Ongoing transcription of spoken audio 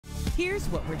Here's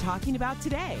what we're talking about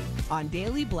today on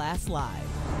Daily Blast Live.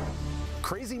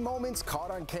 Crazy moments caught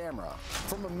on camera.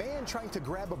 From a man trying to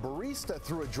grab a barista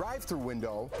through a drive-thru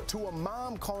window to a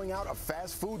mom calling out a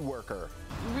fast food worker.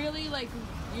 Really, like,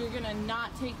 you're gonna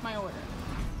not take my order.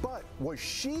 But was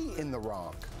she in the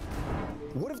wrong?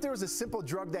 What if there was a simple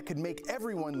drug that could make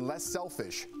everyone less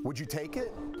selfish? Would you take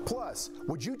it? Plus,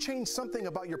 would you change something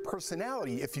about your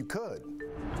personality if you could?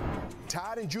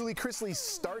 Todd and Julie Chrisley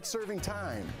start serving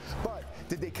time, but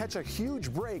did they catch a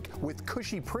huge break with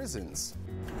cushy prisons?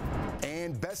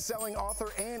 And best-selling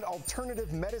author and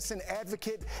alternative medicine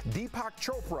advocate Deepak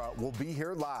Chopra will be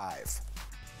here live.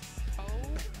 Oh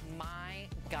my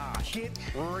gosh. Get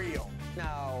real.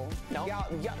 No. Y'all,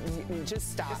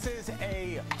 just stop. This is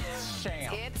a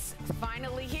sham. It's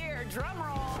finally here. Drum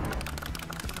roll.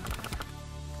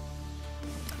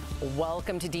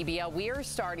 Welcome to DBL. We are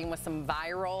starting with some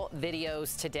viral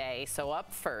videos today. So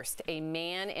up first, a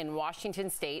man in Washington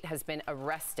State has been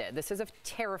arrested. This is a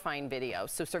terrifying video.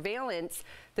 So surveillance,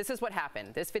 this is what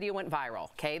happened. This video went viral,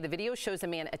 okay? The video shows a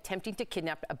man attempting to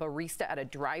kidnap a barista at a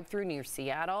drive-thru near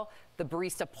Seattle. The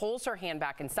barista pulls her hand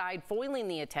back inside, foiling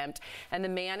the attempt, and the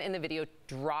man in the video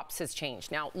drops his change.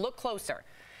 Now, look closer.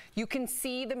 You can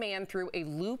see the man through a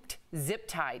looped zip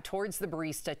tie towards the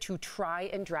barista to try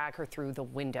and drag her through the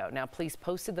window. Now, police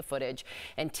posted the footage,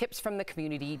 and tips from the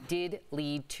community did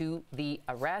lead to the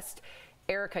arrest.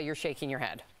 Erica, you're shaking your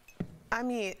head. I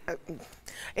mean,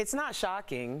 it's not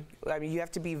shocking. I mean, you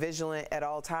have to be vigilant at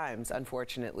all times,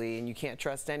 unfortunately, and you can't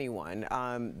trust anyone.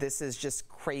 This is just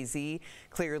crazy.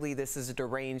 Clearly, this is a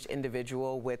deranged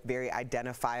individual with very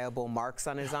identifiable marks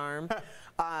on his arm.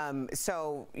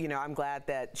 So, you know, I'm glad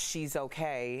that she's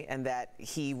okay and that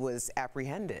he was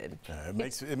apprehended.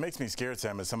 It makes me scared,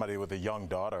 Sam, as somebody with a young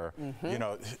daughter. You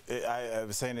know, I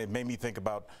was saying it made me think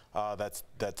about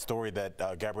that story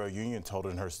that Gabrielle Union told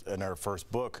in her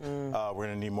first book. We're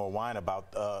gonna need more wine about.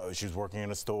 She was working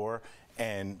in a store,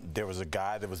 and there was a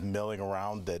guy that was milling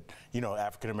around that, you know,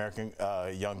 African-American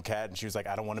young cat, and she was like,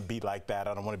 I don't want to be like that.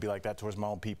 I don't want to be like that towards my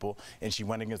own people. And she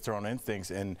went against her own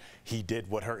instincts, and he did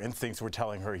what her instincts were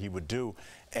telling her he would do.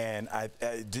 And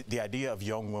the idea of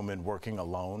young women working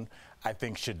alone, I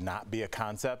think, should not be a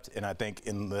concept. And I think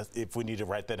if we need to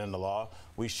write that in the law,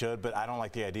 we should. But I don't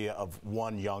like the idea of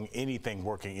anything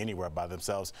working anywhere by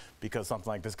themselves, because something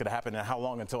like this could happen. And how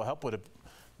long until help would have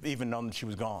even known that she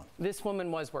was gone? This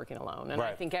woman was working alone, and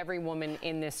I think every woman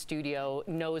in this studio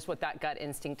knows what that gut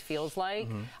instinct feels like.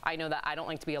 I know that I don't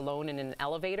like to be alone in an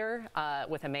elevator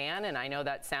with a man, and I know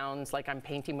that sounds like I'm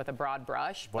painting with a broad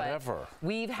brush. Whatever.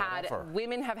 But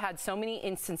women have had so many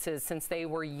instances since they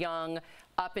were young,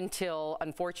 up until,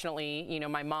 unfortunately, you know,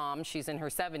 my mom, she's in her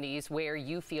 70s, where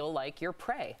you feel like you're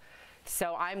prey.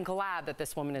 So I'm glad that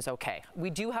this woman is okay.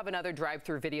 We do have another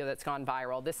drive-through video that's gone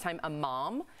viral. This time, a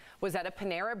mom was at a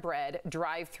Panera Bread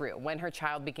drive-through when her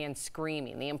child began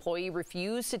screaming. The employee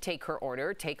refused to take her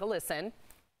order. Take a listen.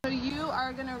 So you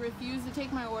are going to refuse to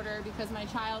take my order because my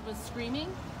child was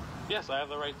screaming? Yes, I have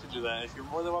the right to do that. If you're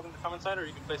more than welcome to come inside, or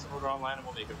you can place an order online and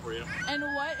we'll make it for you. And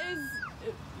what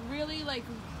is really, like,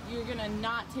 you're going to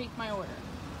not take my order?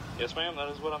 Yes, ma'am, that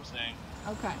is what I'm saying.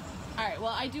 Okay. All right,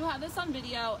 well, I do have this on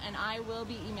video, and I will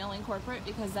be emailing corporate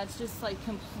because that's just, like,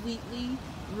 completely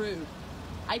rude.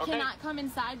 I cannot come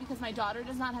inside because my daughter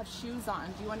does not have shoes on.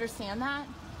 Do you understand that?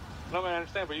 No, man, I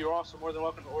understand, but you're also more than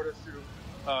welcome to order through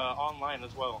online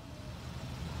as well.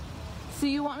 So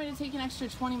you want me to take an extra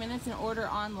 20 minutes and order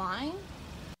online?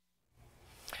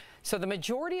 So the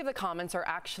majority of the comments are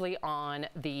actually not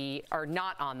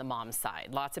on the mom's side.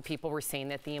 Lots of people were saying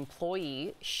that the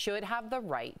employee should have the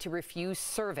right to refuse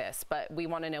service, but we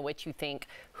want to know what you think.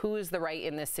 Who is the right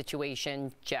in this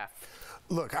situation? Jeff.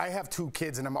 Look, I have 2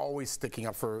 kids, and I'm always sticking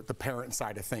up for the parent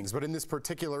side of things. But in this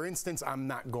particular instance, I'm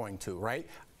not going to, right?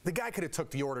 The guy could have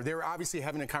took the order. They were obviously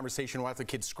having a conversation while the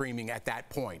kid's screaming at that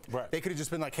point. They could have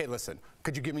just been like, hey, listen,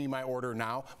 could you give me my order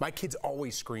now? My kids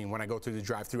always scream when I go through the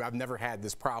drive-thru. I've never had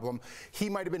this problem. He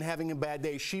might have been having a bad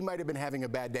day. She might have been having a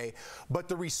bad day. But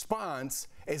the response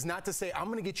is not to say, I'm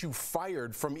going to get you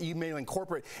fired from emailing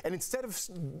corporate. And instead of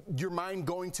your mind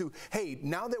going to, hey,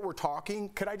 now that we're talking,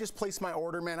 could I just place my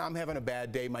order, man? I'm having a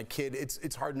bad day. My kid,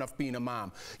 it's hard enough being a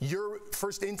mom. Your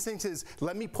first instinct is,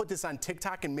 let me put this on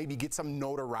TikTok and maybe get some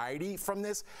notoriety. notoriety from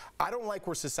this. I don't like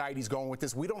where society's going with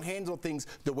this. We don't handle things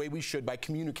the way we should by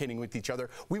communicating with each other.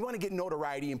 We want to get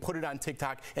notoriety and put it on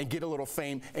TikTok and get a little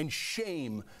fame and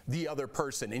shame the other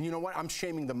person. And you know what? I'm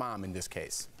shaming the mom in this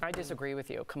case. I disagree with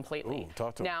you completely. Ooh,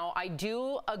 talk to now, I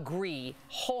do agree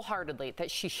wholeheartedly that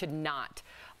she should not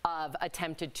have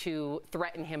attempted to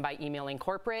threaten him by emailing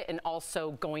corporate and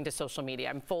also going to social media.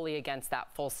 I'm fully against that,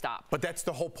 full stop. But that's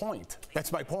the whole point.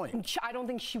 That's my point. I don't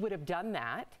think she would have done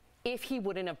that if he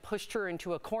wouldn't have pushed her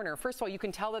into a corner. First of all, you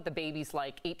can tell that the baby's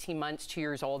like 18 months, 2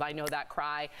 years old. I know that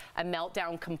cry. A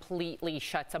meltdown completely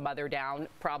shuts a mother down,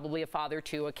 probably a father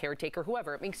too, a caretaker,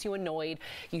 whoever. It makes you annoyed.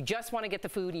 You just want to get the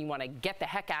food and you want to get the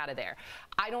heck out of there.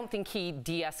 I don't think he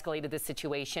de-escalated the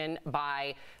situation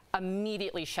by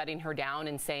immediately shutting her down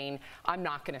and saying, I'm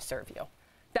not going to serve you.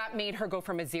 That made her go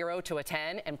from a 0 to a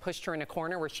 10 and pushed her in a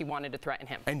corner where she wanted to threaten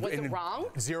him. Was it wrong?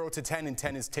 0 to 10 and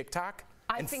 10 is TikTok?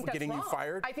 I think that's getting wrong. you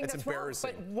fired? I think that's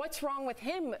embarrassing. Wrong. But what's wrong with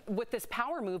him with this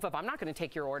power move of I'm not going to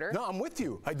take your order? No, I'm with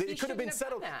you. It could have been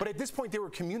settled. But at this point, they were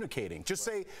communicating. Just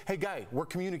say, hey, guy, we're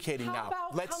communicating now.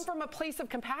 How about come from a place of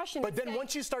compassion? But then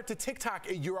once you start to TikTok,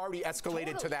 you're already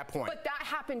escalated to that point. But that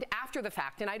happened after the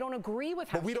fact, and I don't agree with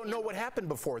how. But we don't know what happened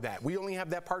before that. We only have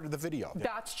that part of the video.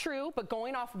 That's true, but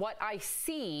going off what I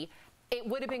see, it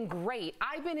would have been great.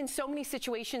 I've been in so many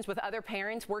situations with other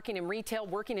parents working in retail,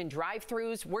 working in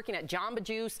drive-thrus, working at Jamba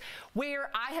Juice,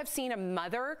 where I have seen a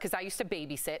mother, because I used to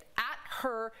babysit, at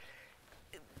her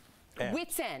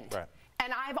wit's end. Right.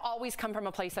 And I've always come from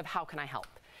a place of how can I help?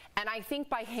 And I think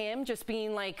by him just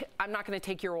being like, I'm not going to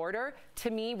take your order, to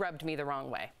me, rubbed me the wrong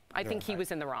way. I think he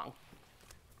was in the wrong.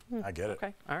 I get it.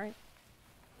 Okay, all right.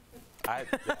 I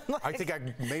think I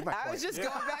made my point. I was just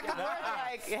going back and forth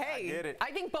like, hey. I get it.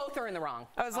 I think both are in the wrong.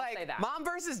 I was like, mom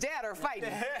versus dad are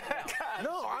fighting.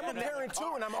 No, I'm a parent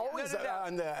too, and I'm always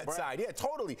on that side. Yeah,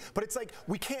 totally. But it's like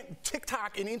we can't.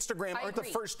 TikTok and Instagram aren't the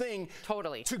first thing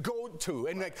to go to.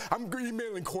 And like, I'm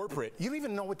emailing corporate. You don't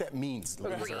even know what that means,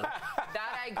 loser.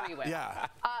 That I agree with. Yeah.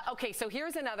 Okay, so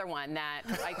here's another one that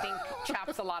I think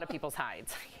chaps a lot of people's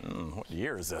hides. What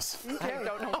year is this? I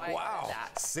don't know why I said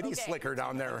that. City slicker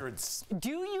down there. Do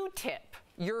you tip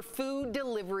your food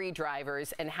delivery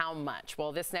drivers, and how much?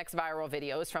 Well, this next viral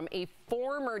video is from a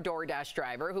former DoorDash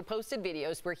driver who posted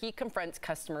videos where he confronts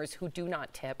customers who do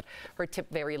not tip or tip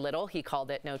very little. He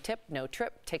called it no tip, no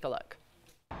trip. Take a look.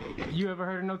 You ever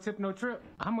heard of no tip, no trip?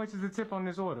 How much is the tip on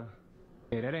this order?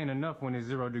 Yeah, that ain't enough when it's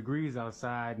 0 degrees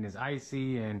outside and it's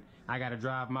icy and I gotta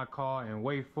drive my car and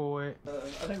wait for it. I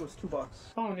think it was $2.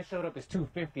 Phone that showed up is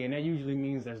 $2.50, and that usually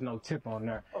means there's no tip on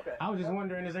there. Okay. I was just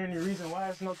wondering, is there any reason why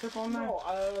there's no tip on there?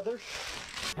 No, there's...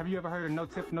 Have you ever heard of no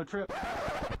tip, no trip?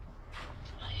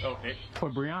 Okay. For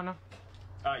Brianna?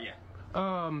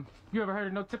 Yeah. You ever heard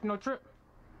of no tip, no trip?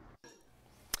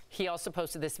 He also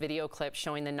posted this video clip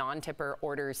showing the non-tipper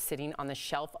orders sitting on the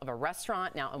shelf of a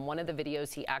restaurant. Now, in one of the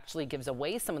videos, he actually gives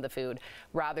away some of the food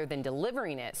rather than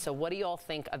delivering it. So what do you all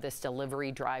think of this delivery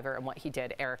driver and what he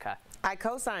did, Erica? I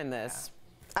co-sign this.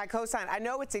 I co-sign. I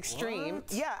know it's extreme.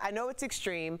 What? Yeah, I know it's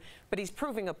extreme, but he's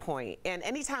proving a point. And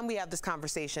anytime we have this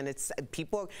conversation, it's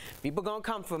people gonna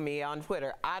come for me on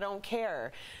Twitter. I don't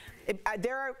care.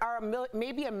 There are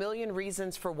maybe a million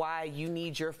reasons for why you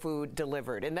need your food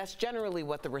delivered, and that's generally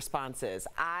what the response is.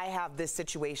 I have this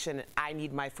situation, I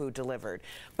need my food delivered.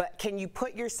 But can you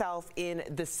put yourself in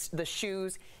the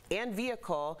shoes and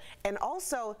vehicle and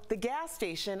also the gas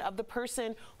station of the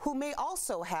person who may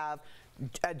also have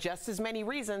just as many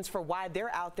reasons for why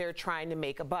they're out there trying to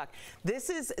make a buck.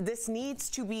 This needs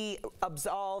to be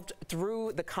absolved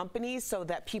through the companies so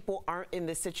that people aren't in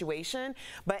this situation.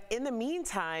 But in the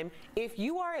meantime, if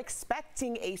you are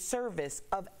expecting a service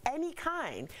of any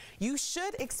kind, you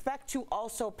should expect to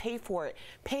also pay for it.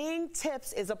 Paying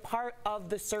tips is a part of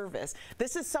the service.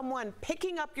 This is someone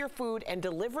picking up your food and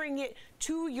delivering it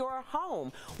to your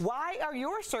home. Why are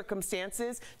your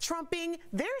circumstances trumping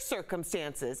their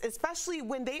circumstances, especially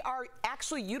when they are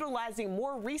actually utilizing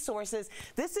more resources?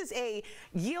 This is a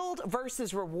yield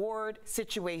versus reward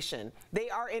situation.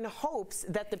 They are in hopes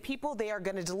that the people they are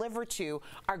going to deliver to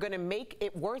are going to make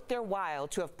it worth their while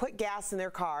to have put gas in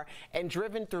their car and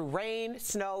driven through rain,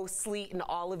 snow, sleet, and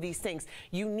all of these things.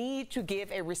 You need to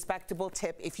give a respectable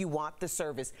tip if you want the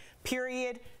service.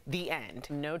 Period. The end.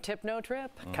 No tip, no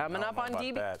trip. Coming up on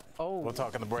DBL. Oh, we'll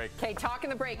talk in the break. Okay, talk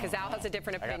in the break because Al has a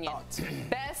different opinion.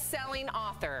 Best-selling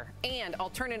author and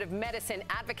alternative medicine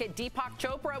advocate Deepak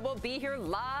Chopra will be here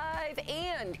live.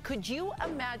 And could you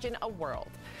imagine a world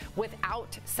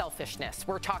without selfishness?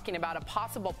 We're talking about a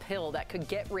possible pill that could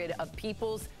get rid of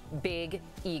people's big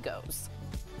egos.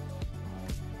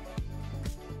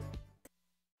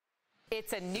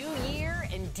 It's a new year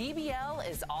and DBL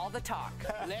is all the talk.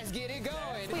 Let's get it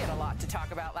going. We had a lot to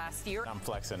talk about last year. I'm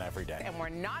flexing every day. And we're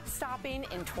not stopping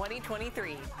in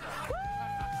 2023.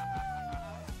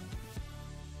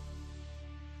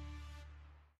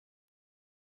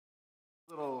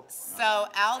 So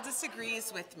Al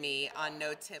disagrees with me on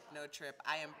no tip, no trip.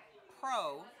 I am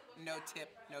pro no tip,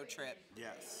 no trip.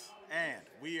 Yes, and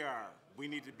we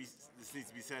need to be, this needs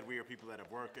to be said, we are people that have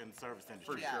worked in the service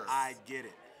industry. For sure. I get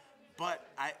it. But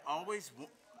I always,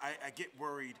 I get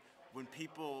worried when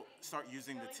people start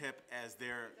using the tip as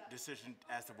their decision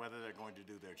as to whether they're going to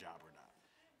do their job or not.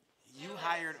 You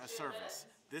hired a service.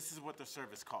 This is what the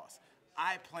service costs.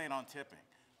 I plan on tipping.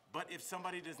 But if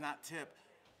somebody does not tip,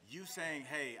 you saying,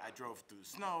 hey, I drove through the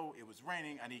snow, it was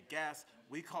raining, I need gas,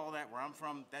 we call that where I'm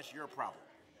from, that's your problem.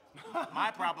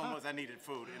 My problem was I needed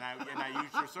food and I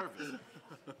used your service.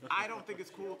 I don't think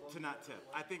it's cool to not tip.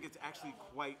 I think it's actually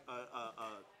quite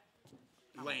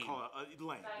lame.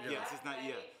 Lame. Yeah. Yes, it's not,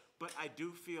 yeah. But I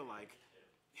do feel like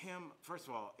him, first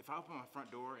of all, if I open my front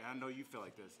door, and I know you feel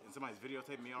like this, and somebody's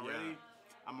videotaping me already,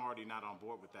 I'm already not on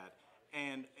board with that.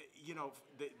 And, you know,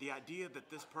 the idea that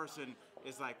this person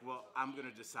is like, well, I'm going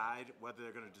to decide whether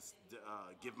they're going to just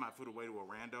give my food away to a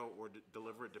rando or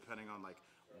deliver it depending on, like,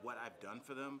 what I've done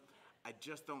for them, I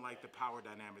just don't like the power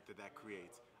dynamic that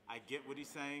creates. I get what he's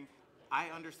saying. I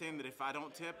understand that if I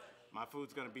don't tip, my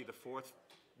food's going to be the fourth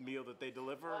meal that they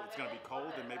deliver. It's going to be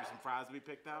cold and maybe some fries will be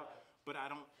picked out. But I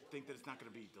don't think that it's not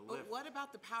going to be delivered. But what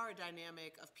about the power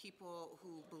dynamic of people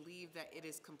who believe that it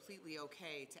is completely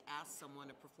okay to ask someone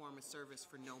to perform a service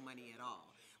for no money at all?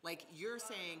 Like you're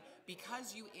saying,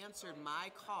 because you answered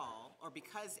my call or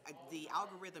because the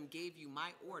algorithm gave you my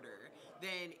order,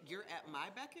 then you're at my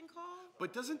beck and call?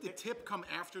 But doesn't the tip come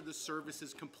after the service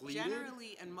is completed?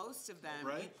 Generally, and most of them,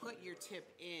 right? You put your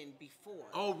tip in before.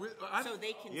 Oh, really? So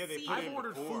they can see. I've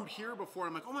ordered food here before.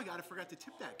 I'm like, oh my God, I forgot to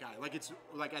tip that guy. Like it's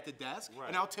like at the desk,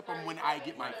 and I'll tip him when I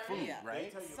get my food,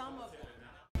 right? Some of them.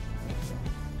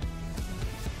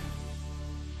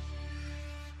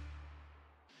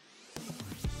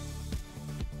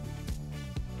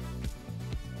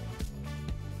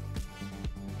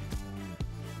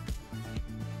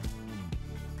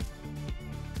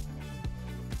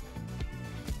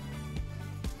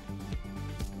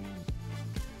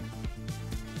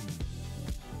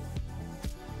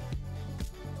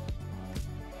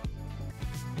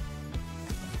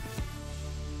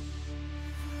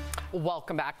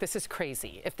 Welcome back. This is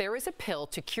crazy. If there is a pill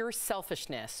to cure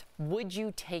selfishness, would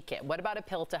you take it? What about a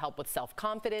pill to help with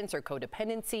self-confidence or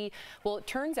codependency? Well, it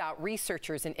turns out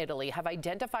researchers in Italy have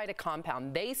identified a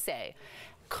compound they say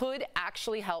could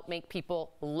actually help make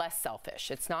people less selfish.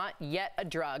 It's not yet a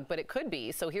drug, but it could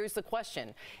be. So here's the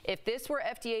question. If this were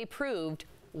FDA approved,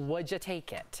 would you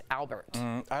take it? Albert?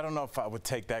 I don't know if I would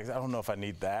take that. I don't know if I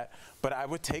need that. But I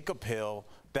would take a pill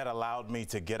that allowed me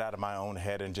to get out of my own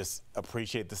head and just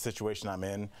appreciate the situation I'm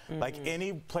in. Like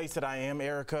any place that I am,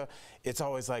 Erica, it's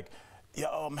always like, yo,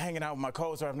 I'm hanging out with my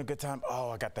coworkers, having a good time.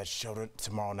 Oh, I got that show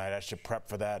tomorrow night. I should prep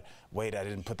for that. Wait, I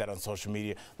didn't put that on social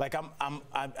media. Like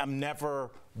I'm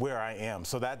never where I am.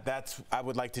 So that's I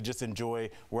would like to just enjoy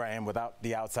where I am without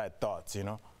the outside thoughts, you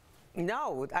know?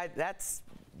 No,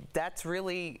 that's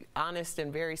really honest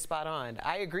and very spot on.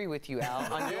 I agree with you,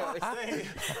 Al, on yours.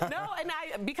 No,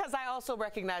 and because I also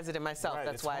recognize it in myself. Right,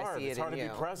 that's why I see it in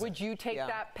you. Would you take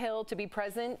that pill to be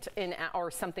present or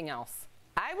something else?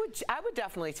 I would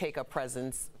definitely take a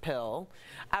presence pill.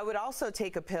 I would also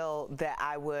take a pill that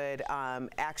I would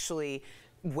actually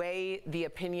weigh the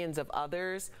opinions of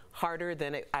others harder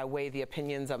than I weigh the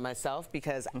opinions of myself,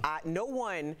 because no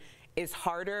one is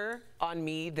harder on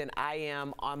me than I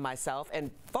am on myself, and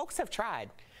folks have tried.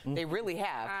 They really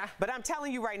have. But I'm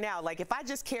telling you right now, like if I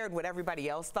just cared what everybody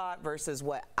else thought versus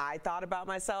what I thought about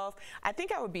myself, I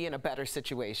think I would be in a better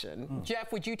situation.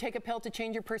 Jeff, would you take a pill to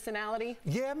change your personality?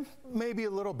 Yeah, maybe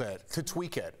a little bit, to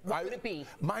tweak it. What would it be?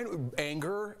 Mine,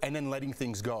 anger and then letting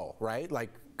things go, right?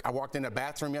 Like I walked in a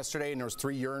bathroom yesterday and there was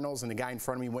 3 urinals and the guy in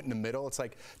front of me went in the middle. It's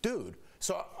like, dude,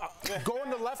 so go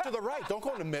in the left or the right, don't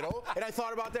go in the middle. And I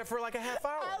thought about that for like a half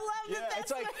hour. I love that.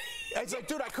 It's like,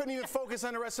 dude, I couldn't even focus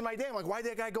on the rest of my day. I'm like, why'd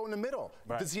that guy go in the middle?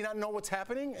 Right. Does he not know what's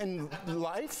happening in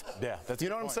life? Yeah, that's you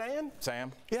know what I'm saying?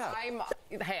 Sam? Yeah.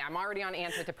 hey, I'm already on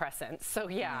antidepressants. So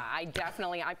yeah, I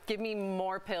definitely, give me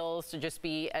more pills to just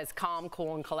be as calm,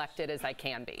 cool, and collected as I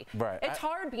can be. Right. It's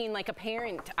hard being like a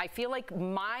parent. I feel like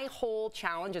my whole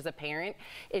challenge as a parent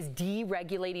is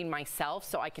deregulating myself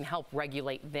so I can help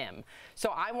regulate them.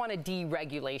 So I want a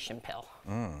deregulation pill.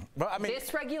 Well, I mean,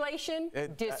 dysregulation,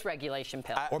 dysregulation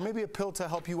pill. Or maybe a pill to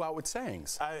help you out with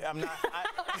sayings. I'm not.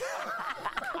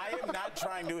 I am not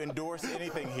trying to endorse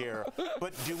anything here,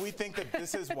 but do we think that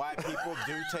this is why people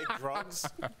do take drugs?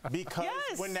 Because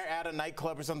when they're at a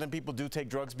nightclub or something, people do take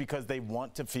drugs because they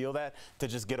want to feel that, to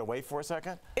just get away for a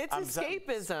second? It's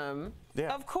escapism.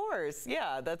 Yeah. Of course.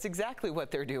 Yeah, that's exactly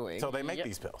what they're doing. So they make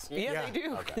these pills? Yeah, they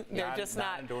do. Okay. They're just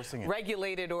not endorsing it.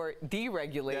 regulated or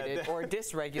deregulated or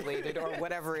dysregulated or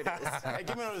whatever it is. Hey,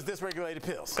 give me those dysregulated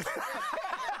pills.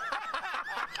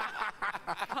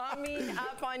 Coming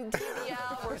up on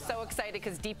DBL, we're so excited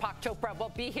because Deepak Chopra will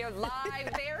be here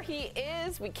live. There he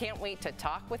is. We can't wait to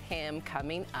talk with him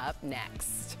coming up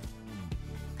next.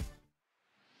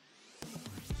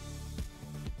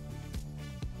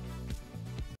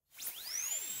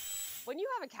 When you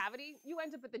have a cavity, you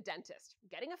end up at the dentist,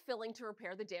 getting a filling to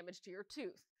repair the damage to your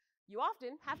tooth. You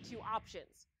often have two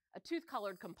options: a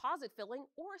tooth-colored composite filling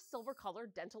or a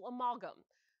silver-colored dental amalgam.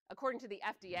 According to the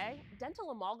FDA,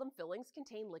 dental amalgam fillings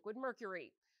contain liquid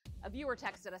mercury. A viewer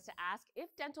texted us to ask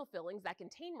if dental fillings that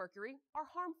contain mercury are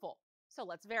harmful. So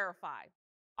let's verify.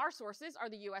 Our sources are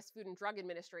the U.S. Food and Drug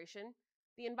Administration,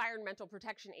 the Environmental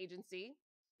Protection Agency,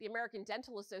 the American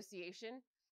Dental Association,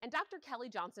 and Dr. Kelly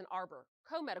Johnson Arbor,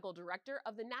 co-medical director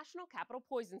of the National Capital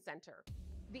Poison Center.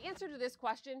 The answer to this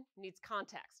question needs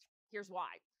context. Here's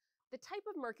why. The type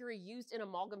of mercury used in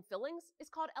amalgam fillings is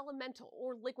called elemental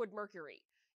or liquid mercury.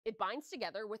 It binds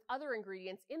together with other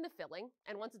ingredients in the filling,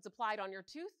 and once it's applied on your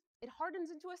tooth, it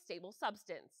hardens into a stable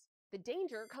substance. The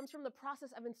danger comes from the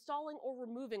process of installing or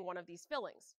removing one of these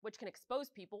fillings, which can expose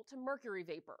people to mercury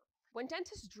vapor. When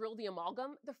dentists drill the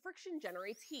amalgam, the friction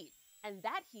generates heat, and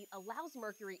that heat allows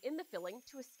mercury in the filling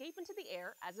to escape into the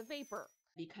air as a vapor.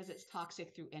 Because it's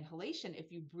toxic through inhalation,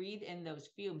 if you breathe in those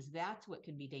fumes, that's what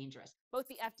can be dangerous. Both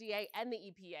the FDA and the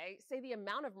EPA say the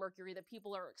amount of mercury that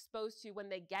people are exposed to when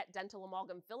they get dental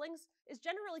amalgam fillings is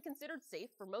generally considered safe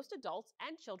for most adults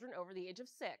and children over the age of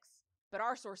 6. But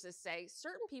our sources say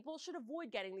certain people should avoid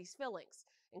getting these fillings,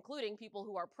 including people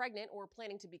who are pregnant or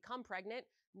planning to become pregnant,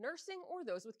 nursing, or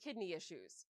those with kidney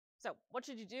issues. So what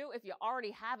should you do if you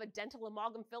already have a dental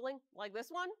amalgam filling like this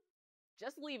one?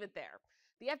 Just leave it there.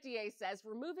 The FDA says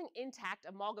removing intact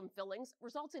amalgam fillings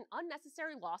results in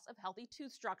unnecessary loss of healthy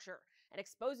tooth structure and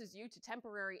exposes you to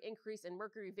temporary increase in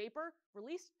mercury vapor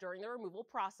released during the removal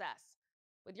process.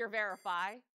 With your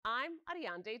Verify, I'm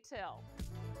Ariande Till.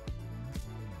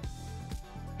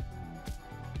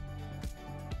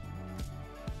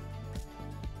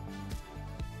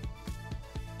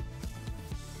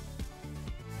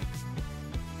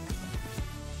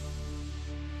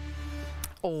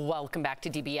 Welcome back to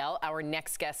DBL. Our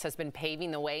next guest has been paving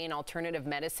the way in alternative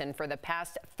medicine for the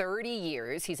past 30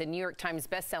 years. He's a New York Times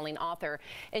bestselling author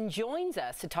and joins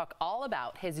us to talk all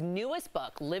about his newest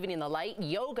book, Living in the Light,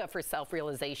 Yoga for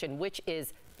Self-Realization, which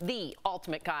is the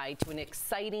ultimate guide to an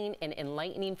exciting and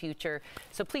enlightening future.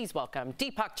 So please welcome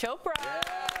Deepak Chopra.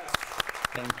 Yes.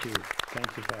 Thank you.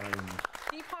 Thank you for having me.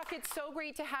 Deepak, it's so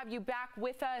great to have you back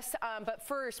with us. But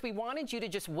first, we wanted you to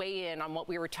just weigh in on what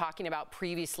we were talking about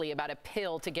previously about a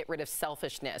pill to get rid of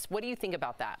selfishness. What do you think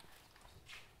about that?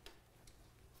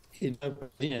 In my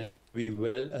opinion, we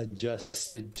will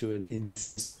adjust to an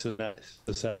institutionalized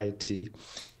society.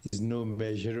 Is no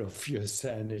measure of your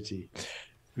sanity.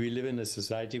 We live in a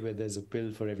society where there's a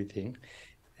pill for everything,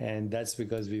 and that's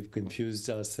because we've confused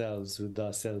ourselves with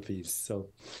our selfies. So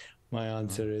my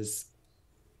answer is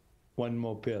one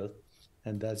more pill,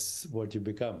 and that's what you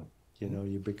become. You know,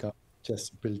 you become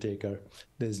just a pill taker.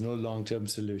 There's no long-term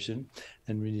solution,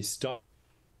 and when you stop,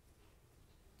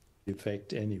 the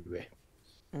effect anyway.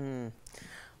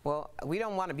 Well, we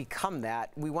don't want to become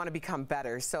that. We want to become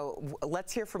better. So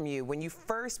let's hear from you. When you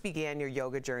first began your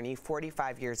yoga journey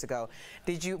 45 years ago,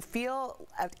 did you feel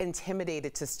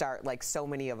intimidated to start like so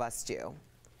many of us do?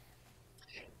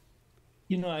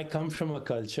 You know, I come from a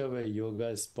culture where yoga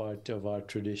is part of our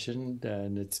tradition,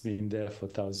 and it's been there for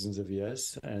thousands of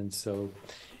years. And so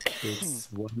it's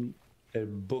a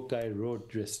book I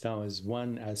wrote just now is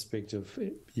one aspect of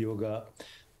yoga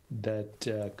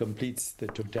that completes the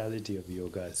totality of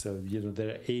yoga. So, you know,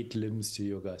 there are 8 limbs to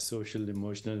yoga: social,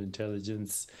 emotional,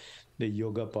 intelligence, the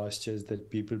yoga postures that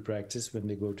people practice when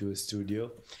they go to a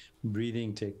studio,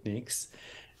 breathing techniques,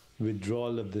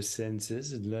 withdrawal of the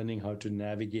senses, and learning how to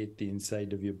navigate the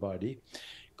inside of your body,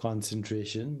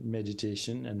 concentration,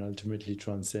 meditation, and ultimately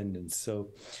transcendence. So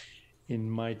in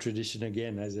my tradition,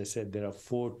 again, as I said, there are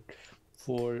four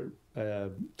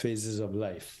phases of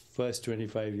life. First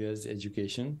 25 years,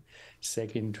 education.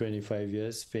 Second 25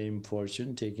 years, fame,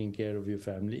 fortune, taking care of your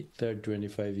family. Third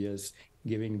 25 years,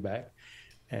 giving back.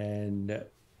 And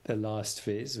the last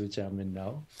phase, which I'm in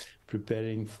now,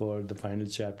 preparing for the final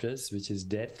chapters, which is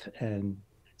death and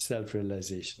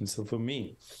self-realization. So for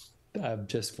me, I've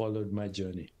just followed my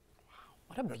journey.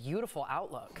 What a beautiful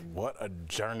outlook. What a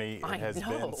journey it has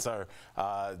been, sir.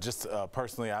 Just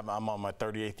personally, I'm on my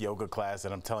 38th yoga class,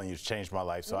 and I'm telling you, it's changed my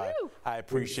life. So I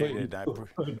appreciate it.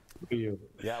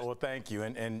 Yeah, well, thank you.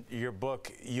 And your book,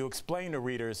 you explain to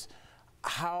readers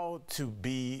how to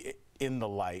be in the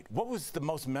light. What was the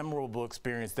most memorable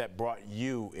experience that brought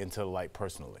you into the light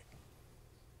personally?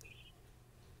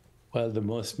 Well, the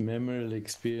most memorable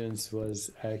experience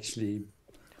was actually,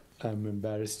 I'm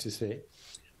embarrassed to say,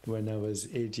 when I was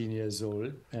 18 years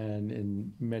old and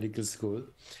in medical school,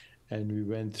 and we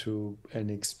went through an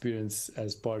experience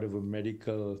as part of a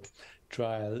medical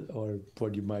trial, or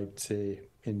what you might say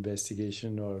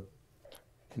investigation, or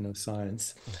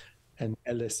science, an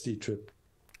LSD trip.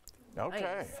 Okay.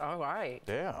 Nice. All right.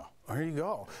 Yeah. There you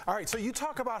go. All right, so you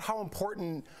talk about how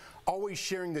important always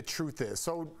sharing the truth is.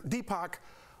 So Deepak,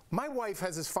 my wife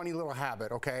has this funny little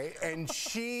habit, okay? And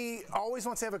she always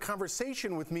wants to have a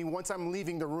conversation with me once I'm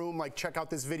leaving the room, like, check out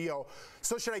this video.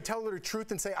 So should I tell her the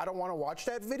truth and say, I don't want to watch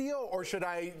that video? Or should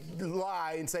I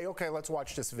lie and say, okay, let's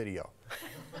watch this video?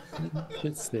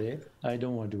 Should say, I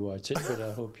don't want to watch it, but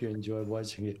I hope you enjoy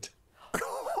watching it.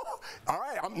 All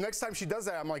right, next time she does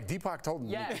that, I'm like, Deepak told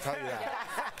me to tell you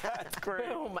that. That's great.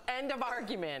 Boom, end of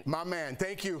argument. My man,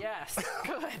 thank you. Yes,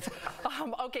 good.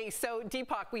 Okay, so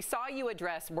Deepak, we saw you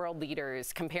address world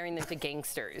leaders, comparing them to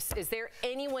gangsters. Is there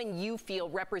anyone you feel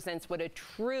represents what a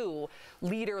true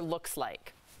leader looks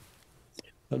like?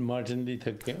 Well, Martin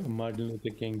Luther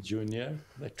King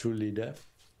Jr., a true leader.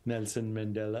 Nelson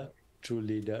Mandela, true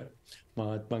leader.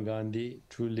 Mahatma Gandhi,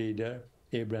 true leader.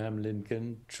 Abraham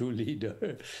Lincoln, true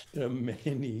leader. There are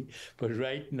many, but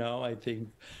right now I think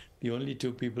the only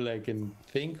two people I can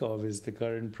think of is the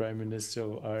current Prime Minister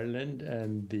of Ireland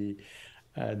and the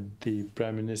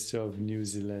Prime Minister of New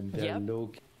Zealand. They're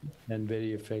low and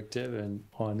very effective and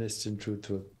honest and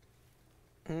truthful.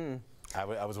 I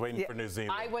was waiting for New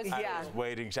Zealand. I was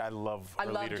waiting. I love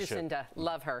her leadership. Jacinda.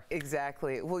 Love her.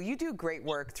 Exactly. Well, you do great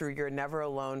work through your Never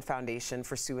Alone Foundation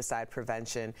for Suicide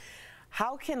Prevention.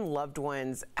 How can loved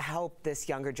ones help this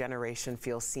younger generation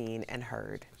feel seen and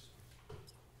heard?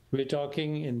 We're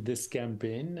talking in this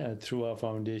campaign through our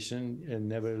foundation,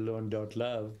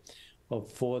 neveralone.love,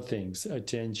 of four things: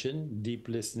 attention, deep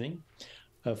listening;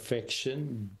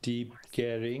 affection, deep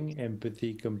caring,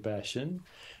 empathy, compassion;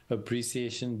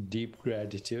 appreciation, deep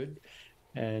gratitude;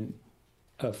 and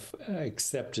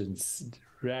acceptance,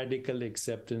 radical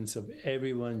acceptance of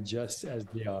everyone just as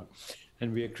they are.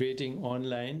 And we are creating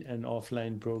online and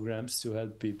offline programs to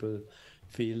help people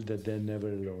feel that they're never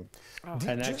alone.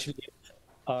 And actually,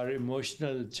 our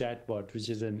emotional chatbot, which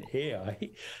is an AI,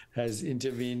 has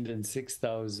intervened in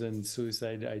 6,000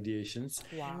 suicide ideations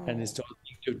and is talking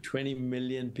to 20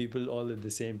 million people all at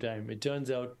the same time. It turns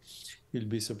out, you'll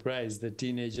be surprised that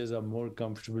teenagers are more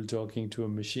comfortable talking to a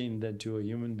machine than to a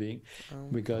human being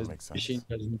because the machine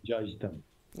doesn't judge them.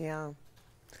 Yeah.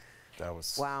 That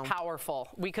was powerful.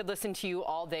 We could listen to you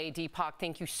all day, Deepak.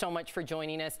 Thank you so much for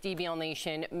joining us. DBL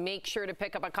Nation, make sure to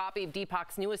pick up a copy of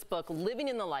Deepak's newest book, Living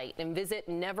in the Light, and visit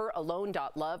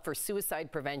neveralone.love for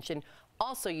suicide prevention.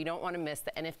 Also, you don't want to miss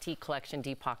the NFT collection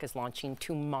Deepak is launching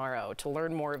tomorrow. To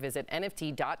learn more, visit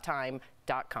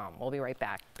nft.time.com. We'll be right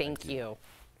back. Thank you.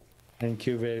 Thank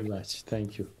you very much.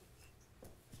 Thank you.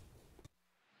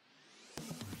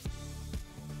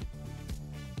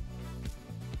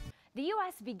 The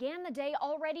U.S. began the day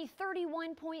already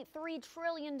 $31.3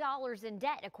 trillion in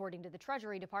debt, according to the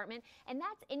Treasury Department, and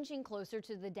that's inching closer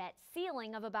to the debt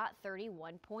ceiling of about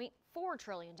 $31.4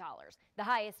 trillion, the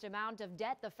highest amount of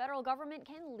debt the federal government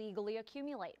can legally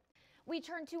accumulate. We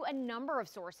turn to a number of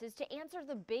sources to answer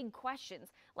the big questions,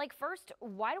 like first,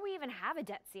 why do we even have a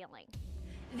debt ceiling?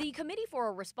 The Committee for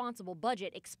a Responsible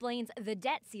Budget explains the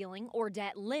debt ceiling, or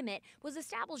debt limit, was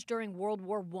established during World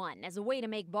War I as a way to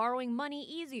make borrowing money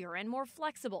easier and more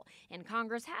flexible, and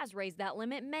Congress has raised that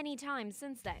limit many times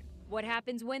since then. What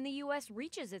happens when the U.S.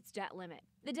 reaches its debt limit?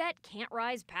 The debt can't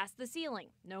rise past the ceiling.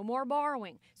 No more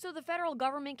borrowing. So the federal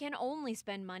government can only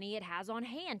spend money it has on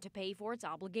hand to pay for its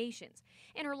obligations.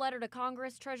 In her letter to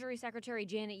Congress, Treasury Secretary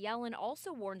Janet Yellen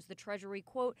also warns the Treasury,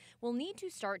 quote, will need to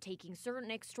start taking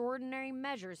certain extraordinary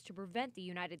measures to prevent the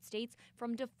United States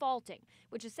from defaulting,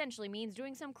 which essentially means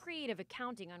doing some creative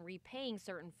accounting on repaying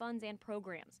certain funds and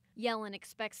programs. Yellen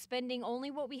expects spending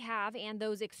only what we have, and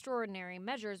those extraordinary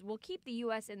measures will keep the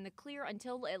U.S. in the clear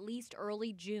until at least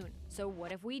early June. So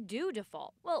what if we do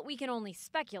default? Well, we can only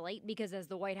speculate because, as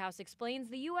the White House explains,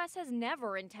 the U.S. has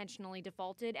never intentionally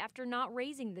defaulted after not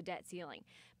raising the debt ceiling,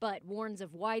 but warns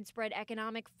of widespread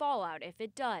economic fallout if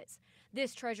it does.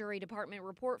 This Treasury Department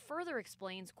report further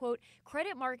explains, quote,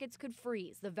 credit markets could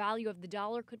freeze, the value of the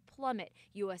dollar could plummet,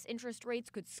 U.S. interest rates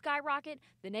could skyrocket,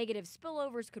 the negative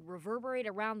spillovers could reverberate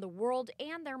around the world,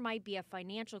 and there might be a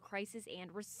financial crisis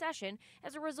and recession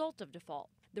as a result of default.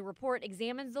 The report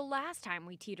examines the last time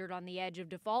we teetered on the edge of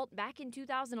default back in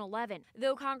 2011.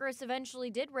 Though Congress eventually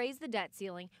did raise the debt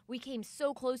ceiling, we came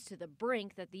so close to the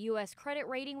brink that the U.S. credit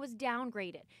rating was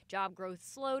downgraded. Job growth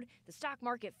slowed, the stock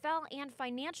market fell, and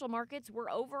financial markets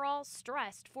were overall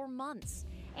stressed for months.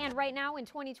 And right now in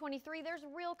 2023, there's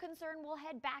real concern we'll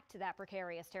head back to that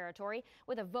precarious territory,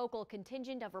 with a vocal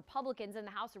contingent of Republicans in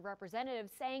the House of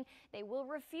Representatives saying they will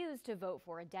refuse to vote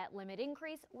for a debt limit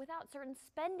increase without certain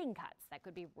spending cuts that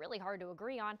could be really hard to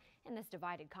agree on in this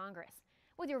divided Congress.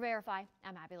 With your Verify,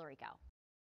 I'm Abby Larico.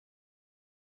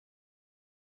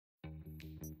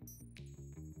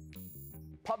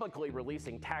 Publicly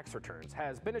releasing tax returns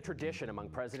has been a tradition among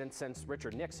presidents since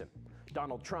Richard Nixon.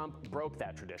 Donald Trump broke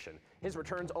that tradition, his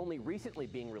returns only recently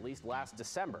being released last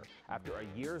December after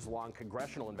a years-long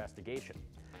congressional investigation.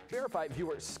 Verify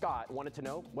viewer Scott wanted to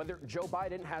know whether Joe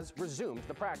Biden has resumed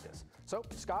the practice. So,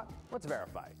 Scott, let's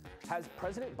verify. Has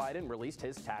President Biden released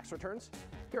his tax returns?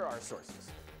 Here are our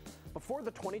sources. Before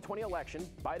the 2020 election,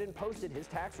 Biden posted his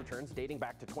tax returns dating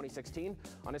back to 2016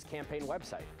 on his campaign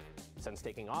website. Since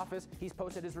taking office, he's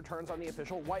posted his returns on the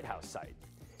official White House site.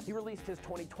 He released his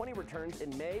 2020 returns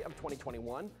in May of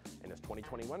 2021 and his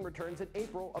 2021 returns in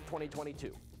April of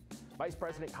 2022. Vice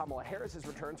President Kamala Harris's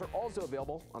returns are also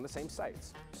available on the same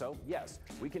sites. So, yes,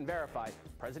 we can verify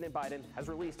President Biden has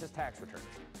released his tax returns.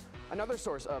 Another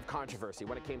source of controversy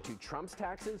when it came to Trump's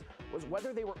taxes was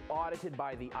whether they were audited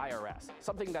by the IRS,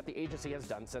 something that the agency has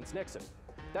done since Nixon.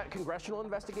 That congressional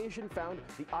investigation found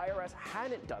the IRS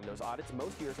hadn't done those audits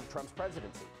most years of Trump's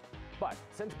presidency. But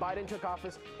since Biden took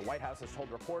office, the White House has told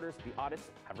reporters the audits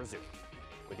have resumed.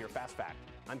 With your Fast Fact,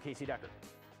 I'm Casey Decker.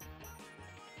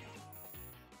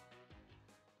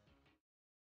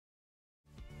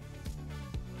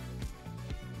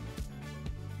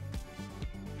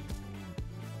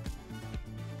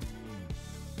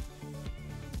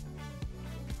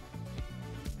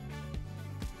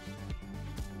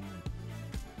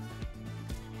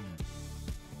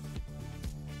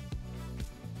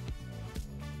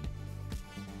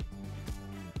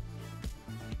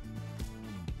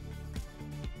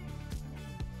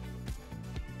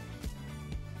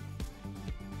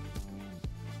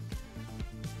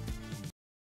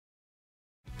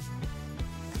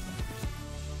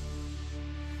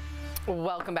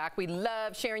 Welcome back. We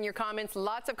love sharing your comments.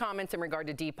 Lots of comments in regard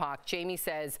to Deepak. Jamie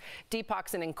says,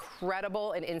 Deepak's an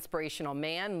incredible and inspirational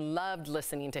man. Loved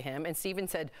listening to him. And Steven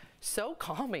said, so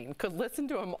calming. Could listen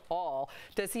to him all.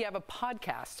 Does he have a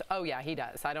podcast? Oh, yeah, he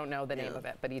does. I don't know the name of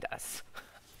it, but he does.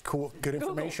 Cool. Good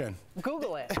information.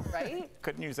 Google it, right?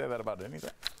 Couldn't you say that about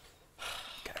anything?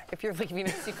 If you're leaving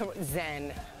us, you can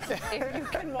Zen. If you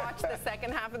can watch the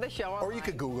second half of the show online. Or you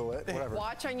could Google it, whatever.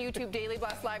 Watch on YouTube,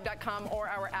 dailyblastlive.com, or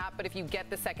our app. But if you get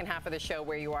the second half of the show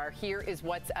where you are, here is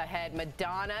what's ahead.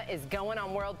 Madonna is going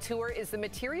on world tour. Is the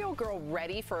Material Girl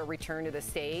ready for a return to the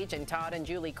stage? And Todd and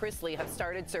Julie Chrisley have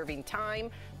started serving time.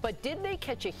 But did they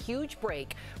catch a huge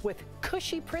break with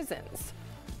cushy prisons?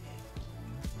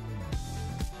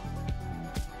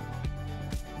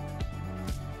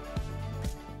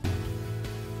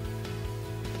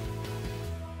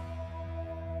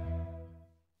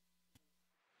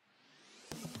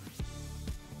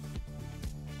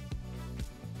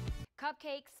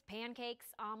 Cupcakes, pancakes,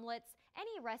 omelets,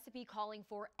 any recipe calling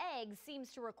for eggs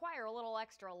seems to require a little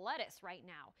extra lettuce right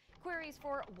now. Queries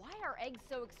for why are eggs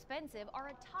so expensive are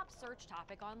a top search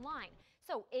topic online.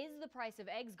 So is the price of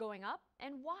eggs going up,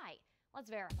 and why? Let's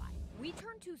verify. We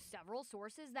turned to several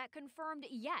sources that confirmed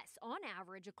yes, on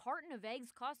average, a carton of eggs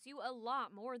costs you a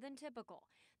lot more than typical.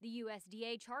 The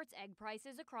USDA charts egg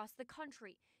prices across the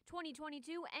country.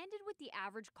 2022 ended with the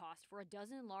average cost for a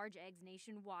dozen large eggs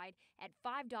nationwide at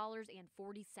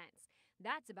 $5.40.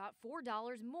 That's about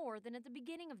 $4 more than at the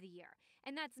beginning of the year.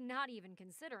 And that's not even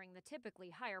considering the typically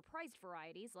higher-priced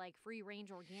varieties like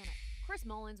free-range organic. Chris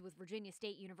Mullins with Virginia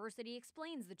State University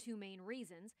explains the two main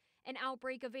reasons: an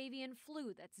outbreak of avian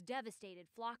flu that's devastated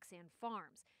flocks and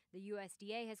farms. The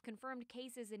USDA has confirmed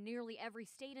cases in nearly every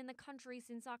state in the country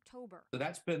since October. So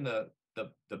that's been the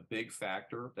big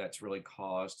factor that's really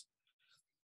caused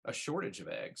a shortage of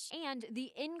eggs. And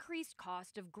the increased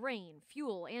cost of grain,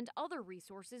 fuel, and other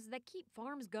resources that keep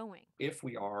farms going. If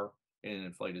we are in an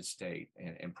inflated state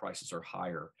and prices are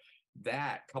higher,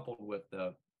 that coupled with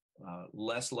the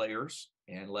less layers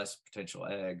and less potential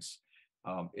eggs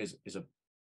is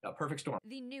a perfect storm.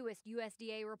 The newest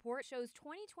USDA report shows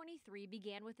 2023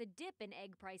 began with a dip in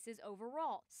egg prices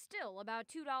overall, still about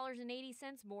 $2.80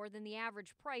 more than the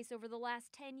average price over the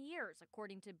last 10 years,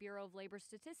 according to Bureau of Labor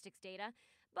Statistics data.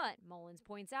 But Mullins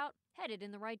points out, headed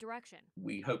in the right direction.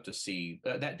 We hope to see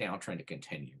that downtrend to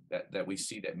continue, that we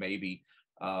see that maybe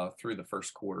through the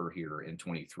first quarter here in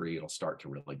 23, it'll start to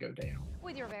really go down.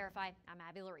 With your Verify, I'm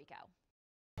Abby Larico.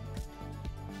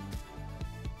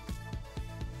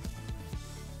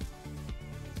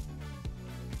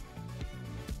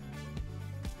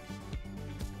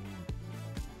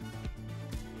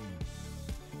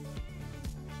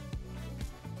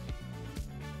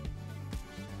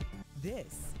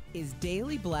 This is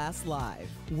Daily Blast Live.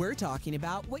 We're talking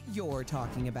about what you're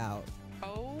talking about.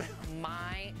 Oh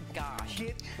my gosh.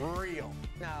 Get real.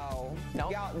 No.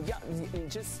 Nope. Y'all,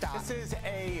 just stop. This is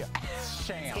a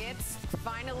sham. It's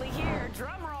finally here.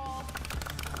 Drum roll.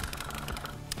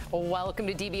 Welcome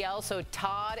to DBL. So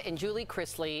Todd and Julie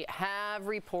Chrisley have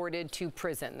reported to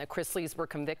prison. The Chrisleys were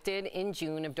convicted in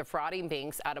June of defrauding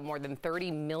banks out of more than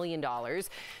 $30 million.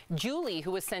 Julie,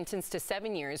 who was sentenced to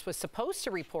 7 years, was supposed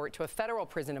to report to a federal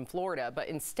prison in Florida, but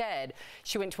instead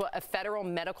she went to a federal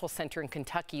medical center in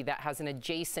Kentucky that has an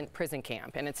adjacent prison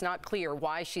camp. And it's not clear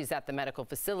why she's at the medical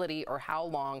facility or how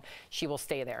long she will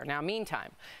stay there. Now,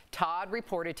 meantime, Todd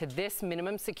reported to this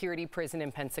minimum security prison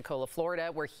in Pensacola,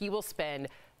 Florida, where he will spend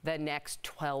the next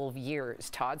 12 years.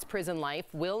 Todd's prison life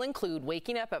will include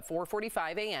waking up at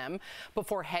 4:45 a.m.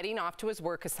 before heading off to his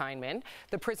work assignment.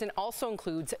 The prison also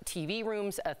includes TV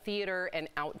rooms, a theater, and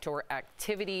outdoor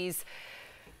activities.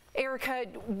 Erica,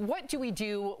 what do we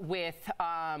do with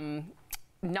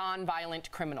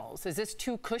non-violent criminals? Is this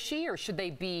too cushy, or should they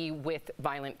be with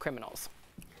violent criminals?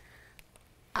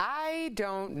 I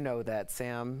don't know that,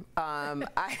 Sam.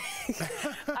 I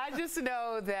just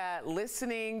know that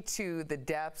listening to the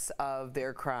depths of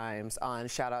their crimes on,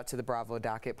 shout out to the Bravo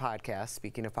Docket podcast,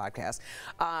 speaking of podcasts,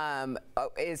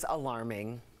 is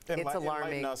alarming. It's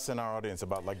alarming. Enlighten us in our audience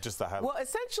about just the highlights. Well,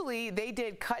 essentially, they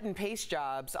did cut and paste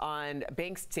jobs on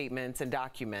bank statements and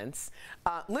documents,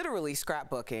 literally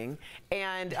scrapbooking,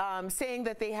 and saying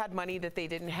that they had money that they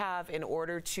didn't have in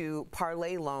order to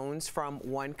parlay loans from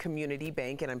one community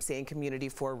bank, and I'm saying community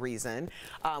for a reason,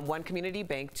 one community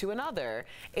bank to another.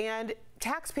 And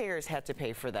taxpayers had to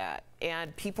pay for that,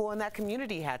 and people in that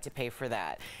community had to pay for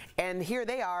that. And here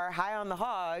they are, high on the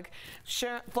hog,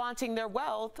 flaunting their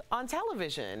wealth on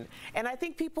television. And I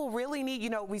think people really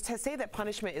need, we say that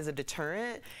punishment is a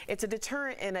deterrent. It's a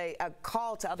deterrent and a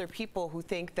call to other people who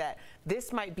think that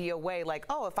this might be a way, like,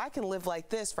 oh, if I can live like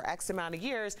this for X amount of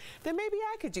years, then maybe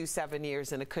I could do 7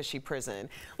 years in a cushy prison.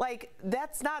 Like,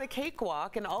 that's not a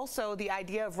cakewalk. And also, the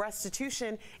idea of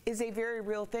restitution is a very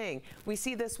real thing. We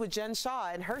see this with Jen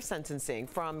Shaw and her sentencing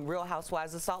from Real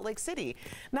Housewives of Salt Lake City.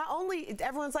 Not only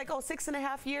everyone's like, oh,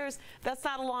 6.5 years, that's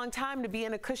not a long time to be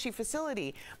in a cushy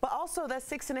facility, but also that's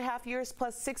 6.5 years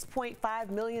plus $6.5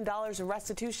 million in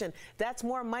restitution. That's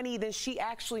more money than she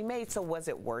actually made. So was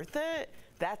it worth it?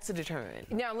 That's a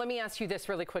deterrent. Now, let me ask you this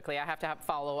really quickly. I have to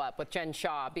follow up with Jen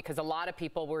Shaw, because a lot of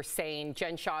people were saying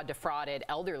Jen Shaw defrauded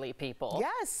elderly people.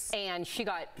 Yes. And she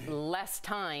got less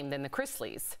time than the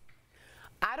Chrisleys.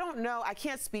 I don't know. I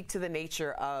can't speak to the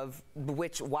nature of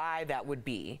why that would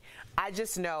be. I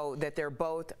just know that they're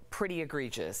both pretty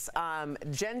egregious.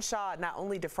 Jen Shaw not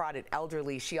only defrauded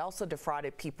elderly, she also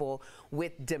defrauded people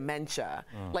with dementia,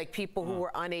 like people who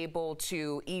were unable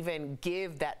to even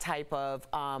give that type of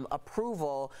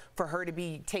approval for her to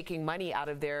be taking money out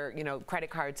of their, credit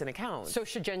cards and accounts. So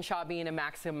should Jen Shaw be in a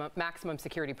maximum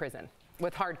security prison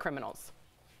with hard criminals?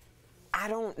 I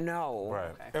don't know.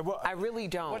 Right. Okay. Well, I really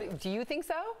don't. Do you think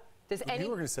so? Does any? You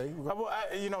were going to say?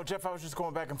 Well, Jeff, I was just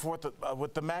going back and forth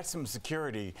with the maximum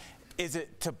security. Is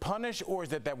it to punish, or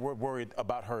is it that we're worried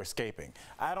about her escaping?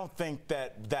 I don't think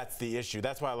that's the issue.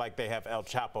 That's why they have El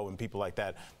Chapo and people like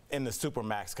that in the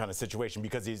supermax kind of situation,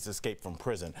 because he's escaped from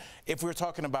prison. If we're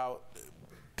talking about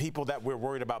people that we're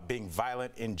worried about being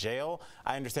violent in jail.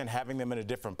 I understand having them in a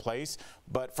different place,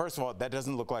 but first of all, that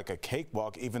doesn't look like a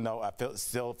cakewalk, even though I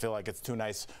still feel like it's too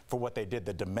nice for what they did.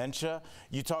 The dementia,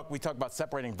 we talk about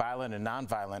separating violent and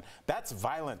nonviolent. That's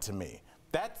violent to me.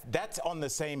 That's on the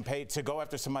same page. To go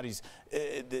after somebody's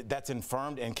that's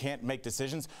infirmed and can't make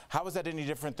decisions. How is that any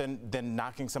different than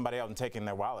knocking somebody out and taking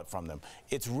their wallet from them?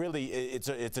 It's really it's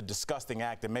a disgusting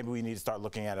act, and maybe we need to start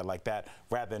looking at it like that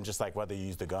rather than just like whether you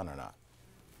used a gun or not.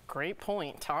 Great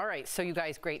point. All right, so you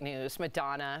guys, great news.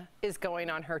 Madonna is going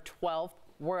on her 12th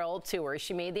world tour.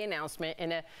 She made the announcement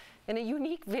in a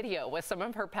unique video with some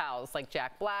of her pals like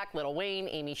Jack Black, Lil Wayne,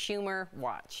 Amy Schumer.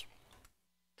 Watch.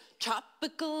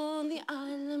 Tropical on the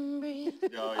island breeze,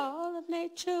 all of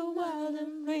nature wild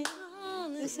and free.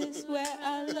 This is where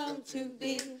I long to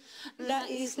be, La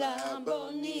Isla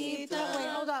Bonita. Wait,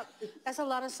 hold up. That's a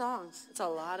lot of songs. It's a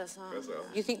lot of songs.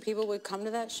 You think people would come to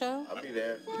that show? I'll be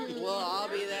there. Well, I'll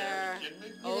be there.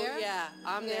 Oh, there? yeah,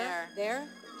 I'm there. There?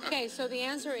 Okay, so the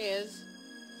answer is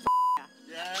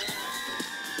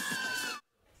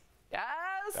Yes.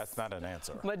 That's not an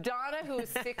answer. Madonna, who is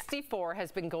 64,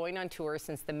 has been going on tour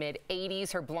since the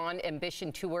mid-'80s. Her Blonde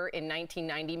Ambition tour in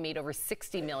 1990 made over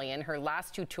 $60 million. Her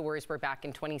last two tours were back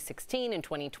in 2016 and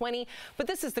 2020. But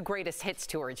this is the greatest hits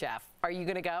tour, Jeff. Are you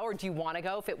going to go, or do you want to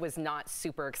go if it was not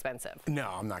super expensive? No,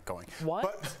 I'm not going. What?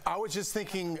 But I was just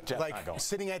thinking, like,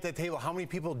 sitting at that table, how many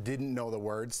people didn't know the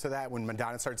words to that when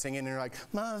Madonna started singing, and they're like,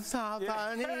 and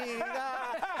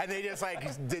they just,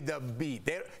 like, did the beat.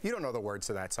 You don't know the words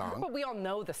to that song. But we all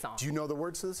know the song. Do you know the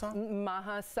words to the song?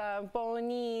 Mahasa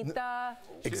Bonita.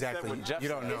 Exactly. You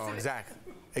don't know.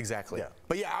 Exactly. Yeah.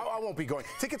 But yeah, I won't be going.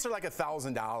 Tickets are like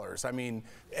 $1,000. I mean,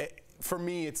 for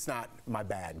me, it's not my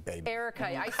bag, baby. Erica,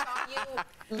 I saw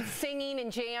you singing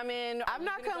and jamming. I'm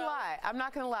not gonna lie. I'm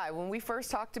not gonna lie. When we first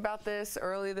talked about this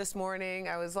early this morning,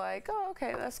 I was like, oh,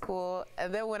 okay, that's cool.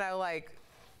 And then when I like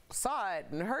saw it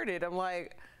and heard it, I'm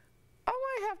like, I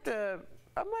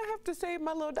might have to save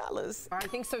my little dollars. I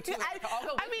think so too.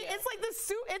 I mean, it's like the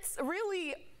suit. It's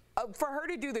really. For her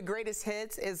to do the greatest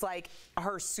hits is like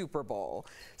her Super Bowl.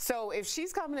 So if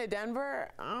she's coming to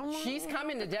Denver, she's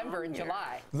coming to Denver in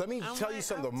July. Let me tell you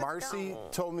something. Marcy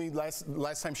told me last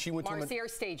time she went to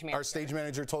our stage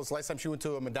manager told us last time she went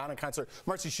to a Madonna concert.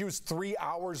 Marcy, she was 3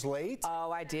 hours late.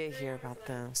 Oh, I did hear about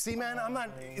that. See, man, I'm not.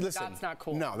 Listen, that's not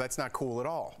cool. No, that's not cool at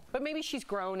all. But maybe she's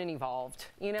grown and evolved.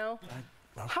 You know.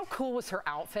 How cool was her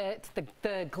outfit?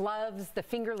 The gloves, the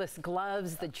fingerless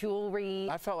gloves, the jewelry.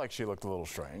 I felt like she looked a little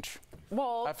strange.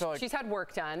 Well, she's had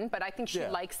work done, but I think she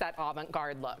likes that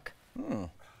avant-garde look.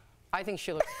 I think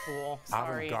she looks cool.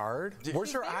 Sorry. Avant-garde?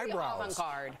 Where's her eyebrows?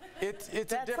 Avant-garde. It's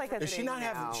That's a like a Is she thing not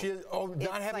now. having?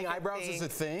 Not having like eyebrows is a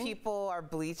thing. People are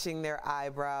bleaching their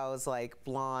eyebrows like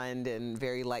blonde and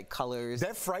very light colors.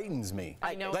 That frightens me.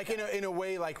 I know. Like in a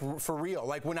way, like for real.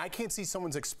 Like when I can't see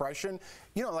someone's expression,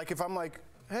 you know, like if I'm like,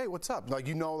 hey, what's up? Like,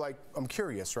 you know, like I'm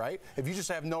curious, right? If you just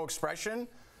have no expression,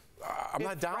 I'm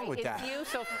not down with that. You,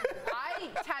 so I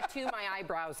tattoo my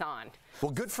eyebrows on.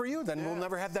 Well, good for you. Then we'll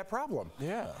never have that problem.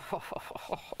 Yeah.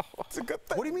 It's a good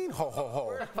thing. What do you mean, ho, ho,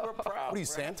 ho? We're proud. What are you,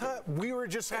 Santa? We were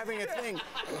just having a thing.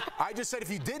 I just said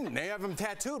if you didn't, they have them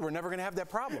tattooed. We're never going to have that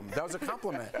problem. That was a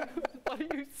compliment. What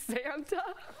are you, Santa?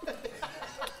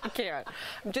 I can't.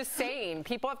 I'm just saying,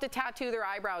 people have to tattoo their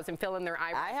eyebrows and fill in their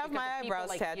eyebrows. I have my eyebrows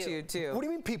like tattooed too. What do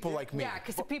you mean people like me? Yeah,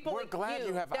 because the people We're like glad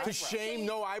you have eyebrows. To shame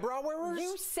no eyebrow wearers?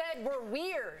 You said we're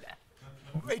weird.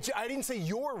 I didn't say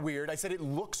you're weird. I said it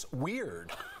looks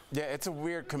weird. Yeah, it's a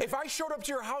weird. If I showed up to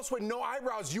your house with no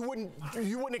eyebrows, you wouldn't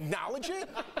acknowledge it?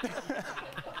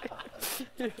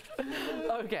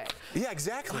 Okay. Yeah,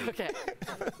 exactly. Okay.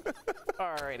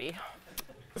 Alrighty.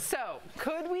 So,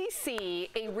 could we see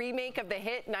a remake of the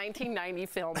hit 1990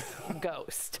 film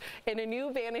Ghost? In a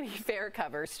new Vanity Fair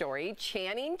cover story,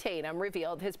 Channing Tatum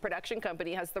revealed his production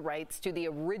company has the rights to the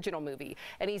original movie,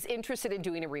 and he's interested in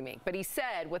doing a remake. But he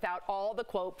said without all the,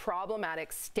 quote,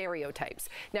 problematic stereotypes.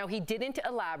 Now, he didn't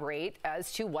elaborate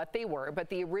as to what they were, but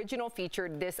the original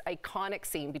featured this iconic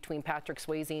scene between Patrick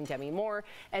Swayze and Demi Moore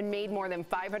and made more than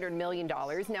 $500 million.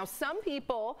 Now, some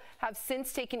people have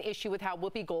since taken issue with how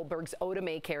Whoopi Goldberg's Oda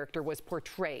Mae character was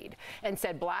portrayed and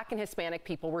said Black and Hispanic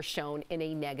people were shown in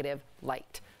a negative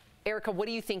light. Erica, what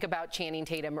do you think about Channing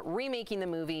Tatum remaking the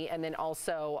movie and then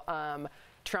also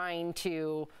trying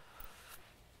to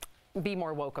be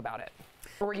more woke about it?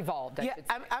 Or evolved, I should say.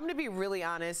 I'm going to be really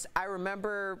honest. I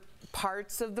remember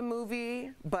parts of the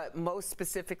movie, but most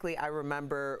specifically, I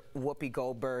remember Whoopi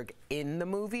Goldberg in the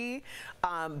movie,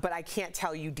 but I can't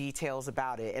tell you details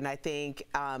about it. And I think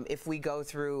if we go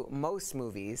through most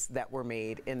movies that were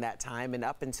made in that time and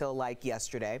up until like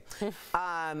yesterday,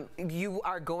 you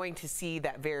are going to see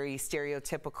that very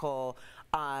stereotypical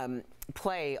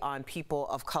play on people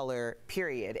of color,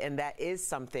 period. And that is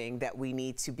something that we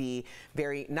need to be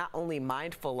very, not only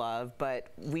mindful of, but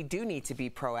we do need to be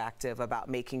proactive about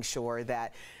making sure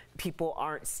that people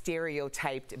aren't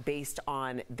stereotyped based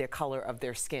on the color of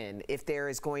their skin. If there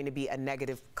is going to be a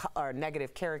negative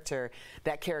character,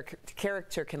 that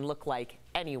character can look like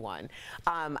anyone.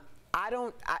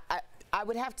 I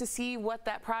would have to see what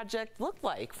that project looked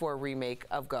like for a remake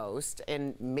of Ghost,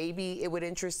 and maybe it would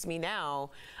interest me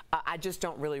now. I just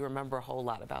don't really remember a whole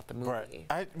lot about the movie.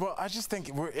 Right. Well, I just think,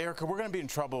 Erica, we're going to be in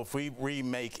trouble if we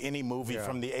remake any movie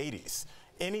from the 80s.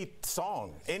 Any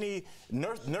song, any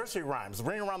nursery rhymes.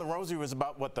 Ring Around the Rosy was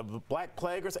about what, the Black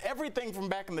Plague, or everything from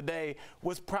back in the day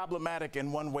was problematic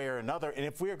in one way or another. And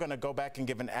if we are going to go back and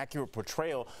give an accurate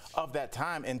portrayal of that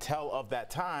time and tell of that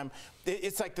time,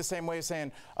 it's like the same way of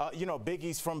saying, you know,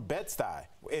 Biggie's from Bed-Stuy.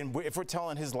 And if we're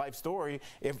telling his life story,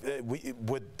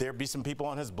 would there be some people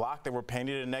on his block that were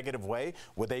painted in a negative way?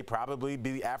 Would they probably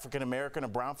be African American or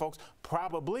brown folks?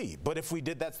 Probably. But if we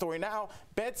did that story now,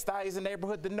 Bed-Stuy is a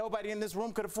neighborhood that nobody in this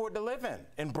room could afford to live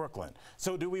in Brooklyn.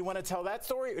 So do we want to tell that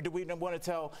story, or do we want to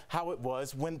tell how it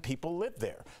was when people lived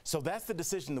there? So that's the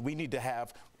decision that we need to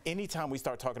have anytime we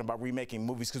start talking about remaking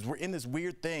movies, because we're in this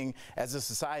weird thing as a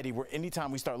society where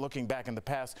anytime we start looking back in the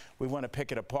past, we want to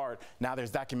pick it apart. Now there's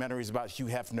documentaries about Hugh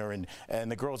Hefner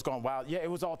and the Girls Gone Wild. Yeah,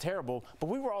 it was all terrible, but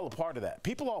we were all a part of that.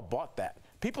 People all bought that.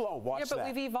 People all watched that. Yeah,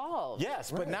 but we've evolved.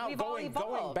 Yes, but now going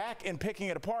back and picking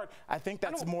it apart, I think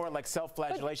that's more like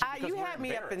self-flagellation. You had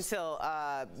me up until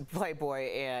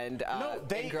Playboy and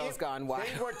Girls Gone Wild.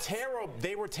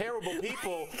 They were terrible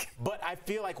people, but I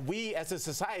feel like we as a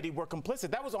society were complicit.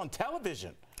 That was on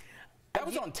television. That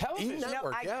was on television.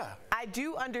 Network, I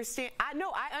do understand. I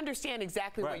understand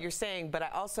exactly what you're saying, but I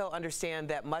also understand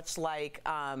that much like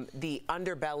the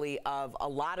underbelly of a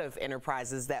lot of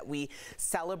enterprises that we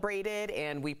celebrated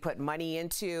and we put money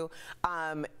into,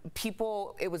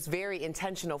 it was very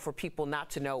intentional for people not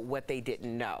to know what they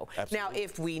didn't know. Absolutely. Now,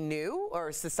 if we knew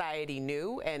or society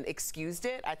knew and excused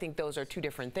it, I think those are two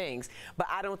different things. But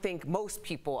I don't think most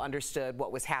people understood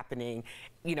what was happening,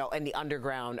 you know, in the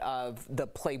underground of the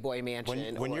Playboy Mansion.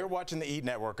 When you're watching the E!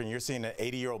 Network and you're seeing an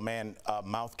 80-year-old man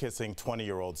mouth-kissing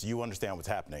 20-year-olds, you understand what's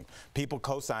happening. People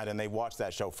co-signed and they watched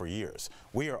that show for years.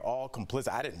 We are all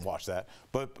complicit. I didn't watch that,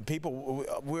 but people,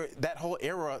 that whole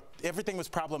era, everything was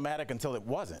problematic until it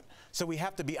wasn't. So we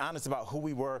have to be honest about who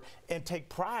we were and take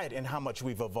pride in how much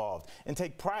we've evolved, and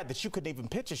take pride that you couldn't even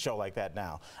pitch a show like that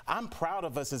now. I'm proud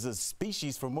of us as a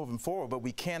species for moving forward, but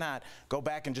we cannot go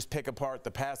back and just pick apart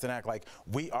the past and act like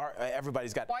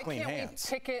everybody's got clean hands. Why can't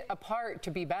we pick it apart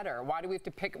to be better? Why do we have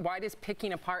to why does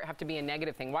picking apart have to be a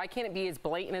negative thing? Why can't it be as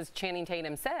blatant as Channing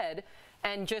Tatum said,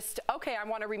 and just, okay, I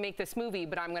want to remake this movie,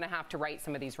 but I'm going to have to right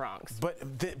some of these wrongs?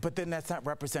 But then that's not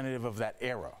representative of that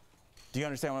era. Do you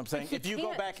understand what I'm saying? If you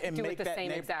go back and make that the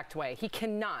same exact way, he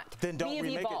cannot. Then don't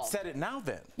remake it. Set it now,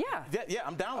 then. Yeah,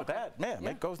 I'm down with that. Man,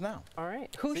 make Ghost now. All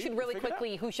right. Who should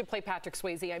play Patrick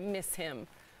Swayze? I miss him.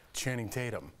 Channing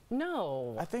Tatum.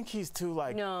 No. I think he's too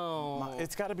like. No.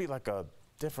 It's got to be like a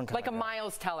different kind like of a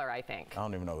Miles Teller, I think. I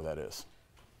don't even know who that is.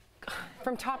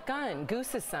 From Top Gun,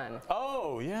 Goose's son.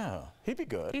 Oh yeah, he'd be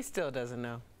good. He still doesn't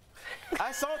know.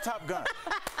 I saw Top Gun.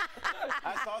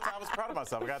 I was proud of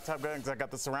myself. I got Top Gun because I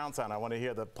got the surround sound. I want to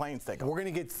hear the planes take off. We're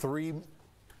gonna get 3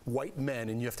 white men,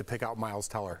 and you have to pick out Miles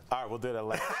Teller. All right, we'll do that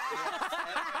later.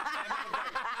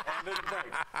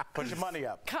 Put your money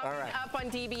up. Coming up on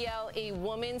DBL, a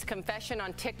woman's confession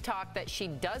on TikTok that she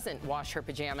doesn't wash her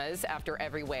pajamas after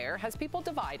every wear has people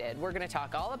divided. We're going to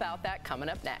talk all about that coming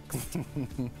up next.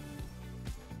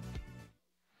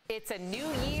 It's a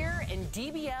new year, and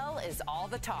DBL is all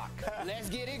the talk. Let's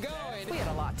get it going. We had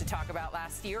a lot to talk about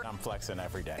last year. I'm flexing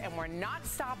every day. And we're not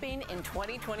stopping in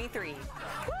 2023. Woo!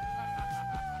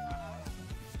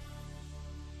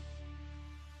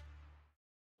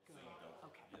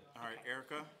 All right,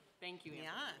 Erica. Thank you.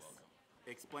 Yes.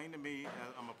 Explain to me,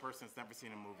 I'm a person that's never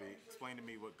seen a movie, explain to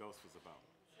me what Ghost was about.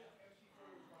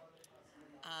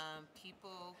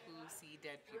 People who see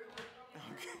dead people.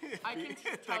 Okay. I can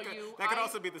tell you. That could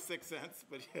also be The Sixth Sense,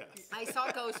 but yes. I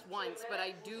saw Ghost once, but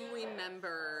I do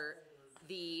remember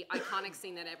the iconic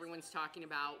scene that everyone's talking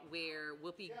about where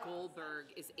Whoopi Goldberg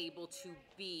is able to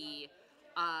be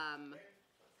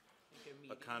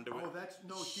A conduit. Oh, that's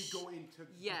no. She'd go into.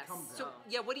 Yes. become So that.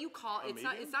 yeah, what do you call A it's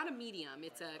medium? not a medium,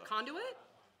 it's a conduit?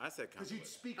 I said conduit. Because you'd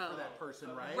speak for that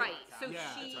person, right? Right. So Yeah.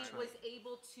 she That's right. was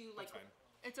able to like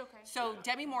It's okay. so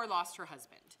Demi Moore lost her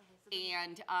husband.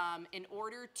 And in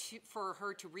order for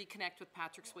her to reconnect with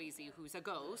Patrick Swayze, who's a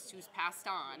ghost, who's passed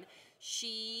on,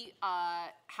 she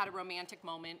had a romantic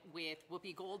moment with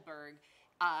Whoopi Goldberg.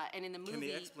 And in the movie... Can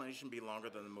the explanation be longer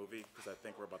than the movie? Because I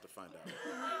think we're about to find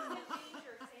out.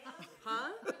 Huh?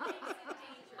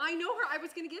 I know her. I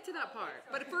was going to get to that part.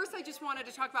 But at first I just wanted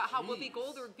to talk about how Whoopi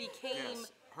Goldberg became...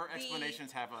 Yes. Her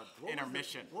explanations have an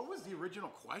intermission. What was the original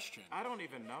question? I don't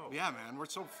even know. Yeah, man, we're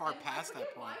so far past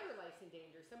that point. Why her life's in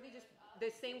danger? Somebody just... The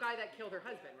same guy that killed her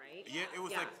husband, right? Yeah, it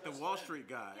was like the Wall Street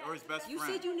guy or his best You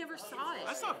friend. said you never saw it.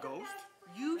 I saw Ghost.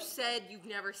 You said you've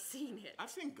never seen it. I've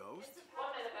seen Ghost.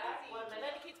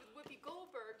 Dedicates with Whoopi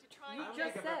Goldberg to try. You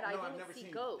just said I didn't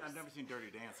see Ghost. I've never seen Dirty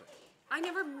Dancing. I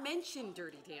never mentioned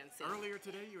Dirty Dancing. Earlier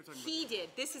today, you were talking He did.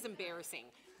 This is embarrassing.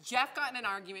 Jeff got in an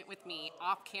argument with me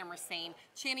off camera saying,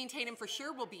 Channing Tatum for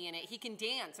sure will be in it. He can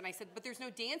dance. And I said, but there's no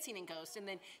dancing in Ghost. And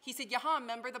then he said, yeah,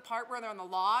 remember the part where they're on the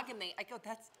log? And I go,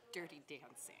 that's Dirty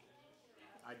Dancing.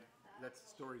 That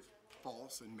story's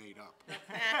false and made up.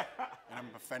 And I'm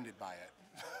offended by it.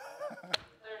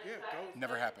 Yeah, go.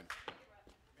 Never happened.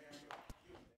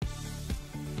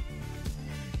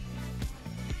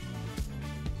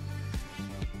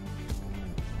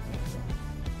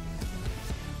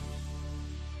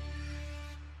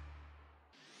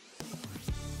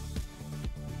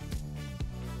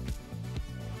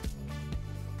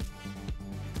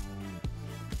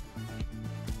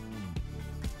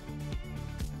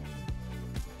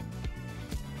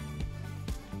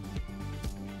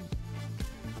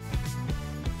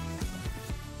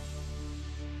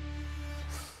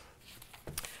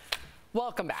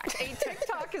 Welcome back. A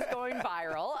TikTok is going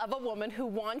viral of a woman who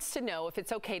wants to know if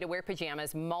it's okay to wear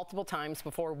pajamas multiple times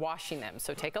before washing them.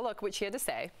 So take a look what she had to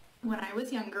say. When I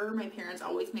was younger, my parents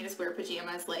always made us wear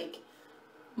pajamas like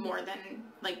more than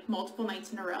like multiple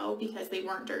nights in a row because they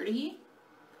weren't dirty.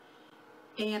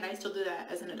 And I still do that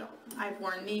as an adult. I've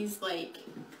worn these like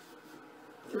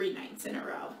 3 nights in a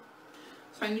row.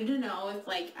 So I need to know if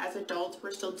like as adults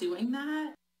we're still doing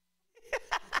that.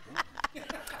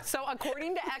 So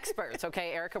according to experts,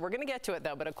 okay, Erica, we're going to get to it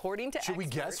though, but according to Should we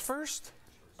guess first?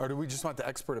 Or do we just want the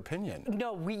expert opinion?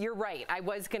 No, you're right. I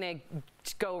was going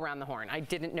to go around the horn. I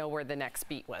didn't know where the next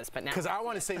beat was, but now. Because I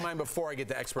want to say mine before I get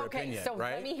the expert opinion, so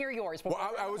right? let me hear yours. Well,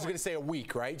 I was going to say a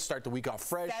week, right? Start the week off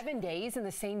fresh. 7 days in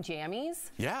the same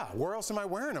jammies? Yeah, where else am I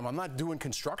wearing them? I'm not doing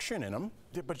construction in them.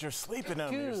 Yeah, but you're sleeping in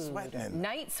them, you're sweating in them.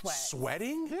 Night sweat.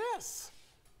 Sweating? Yes.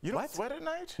 You don't sweat at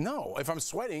night? No, if I'm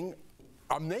sweating,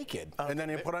 I'm naked, and then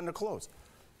I put on the clothes.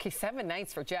 Okay, 7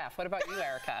 nights for Jeff. What about you,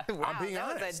 Erica? Wow, I'm being that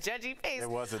honest. was a judgy face. It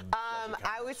was a judgy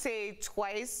I would say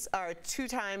twice or 2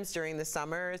 times during the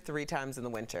summer, 3 times in the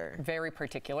winter. Very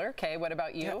particular. Okay, what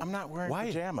about you? Yeah, I'm not wearing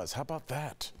pajamas. How about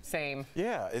that? Same.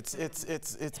 Yeah,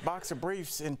 it's boxer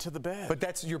briefs into the bed. But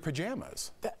that's your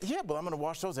pajamas. Yeah, but I'm going to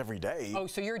wash those every day. Oh,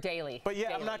 so you're daily. But yeah,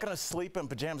 daily. I'm not going to sleep in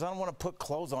pajamas. I don't want to put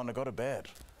clothes on to go to bed.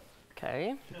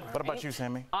 Okay. What about you,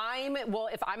 Sammy? Well,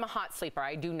 if I'm a hot sleeper,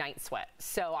 I do night sweat.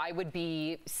 So I would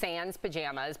be sans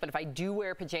pajamas, but if I do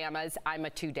wear pajamas, I'm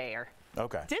a 2-dayer.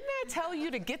 Okay. Didn't I tell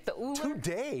you to get the Uller? 2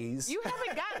 days? You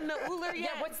haven't gotten the Uller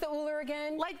yet? Yeah, what's the Uller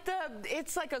again? Like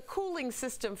it's like a cooling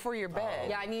system for your bed.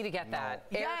 Yeah, I need to get that.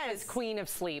 Yes. Erica's queen of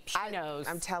sleep. She knows.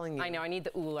 I'm telling you. I know, I need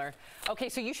the Uller. Okay,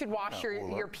 so you should wash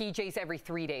your PJs every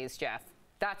 3 days, Jeff.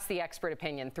 That's the expert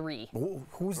opinion, 3.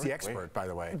 Who's the expert, by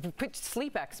the way?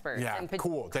 Sleep experts. Yeah, and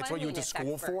cool. That's what you went to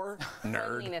school for?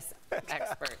 Nerd. Cleanliness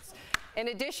experts. In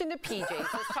addition to PJs,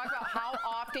 let's talk about how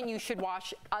often you should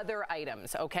wash other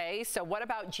items, okay? So what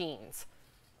about jeans?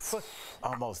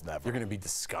 Almost never. You're going to be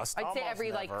disgusted. I'd say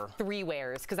every like 3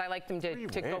 wears because I like them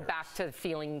to go back to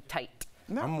feeling tight.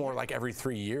 No. I'm more like every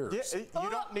 3 years. Yeah, you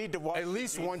don't need to wash at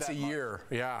least once a year.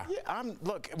 Yeah.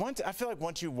 Look, I feel like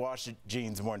once you wash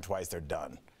jeans more than twice, they're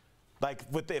done. Like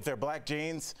if they're black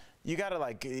jeans, you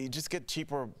gotta you just get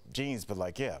cheaper jeans.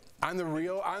 But yeah. On the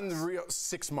real,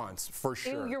 6 months for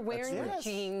sure. Ew, you're wearing your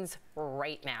jeans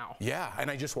right now. Yeah, and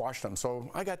I just washed them,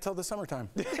 so I got till the summertime.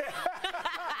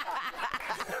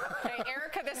 Okay,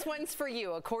 Erica, this one's for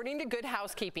you. According to Good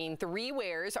Housekeeping, 3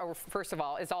 wears, or first of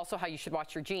all, is also how you should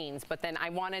wash your jeans. But then I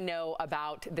want to know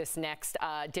about this next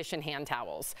dish and hand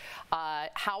towels.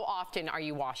 How often are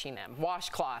you washing them?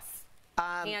 Washcloths,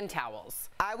 hand towels.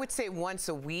 I would say once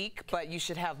a week, but you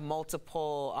should have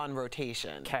multiple on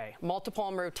rotation. Okay, multiple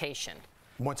on rotation.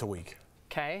 Once a week.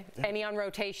 Okay, any on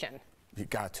rotation? You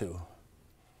got to.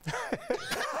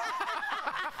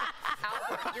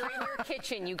 Albert, you're in your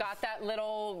kitchen. You got that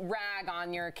little rag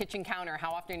on your kitchen counter.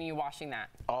 How often are you washing that?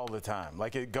 All the time.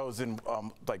 Like it goes in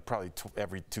like probably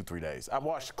every 2-3 days. I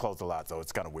wash clothes a lot, so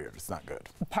it's kind of weird. It's not good.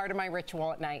 Part of my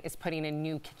ritual at night is putting a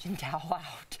new kitchen towel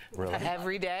out. Really?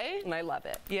 Every day? And I love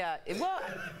it. Yeah. Well,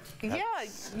 yeah.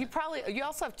 You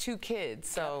also have 2 kids,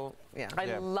 so yeah.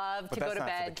 I love to go to But that's not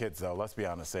bed. for the kids, though. Let's be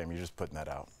honest, Sam. You're just putting that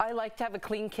out. I like to have a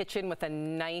clean kitchen with a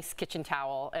nice kitchen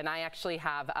towel, and I actually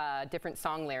have different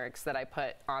song lyrics that I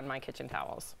put on my kitchen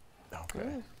towels.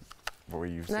 Okay. Were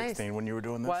you 16 when you were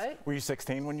doing this? What? Were you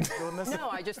 16 when you were doing this? No,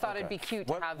 I just thought it'd be cute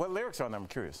to have. What lyrics are on them? I'm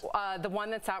curious. The one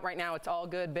that's out right now, it's all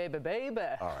good, baby, baby.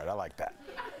 All right, I like that.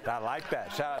 I like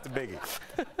that. Shout out to Biggie.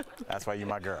 That's why you're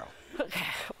my girl. Okay.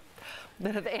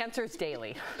 The answer is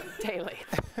daily. Daily.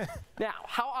 Now,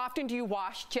 how often do you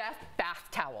wash, Jeff, bath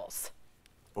towels?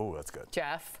 Oh, that's good.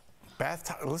 Jeff?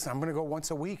 Listen, I'm going to go once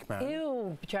a week, man.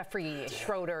 Ew, Jeffrey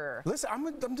Schroeder. Listen,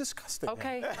 I'm disgusted.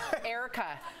 Okay. Erica?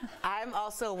 I'm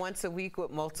also once a week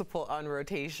with multiple on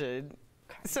rotation.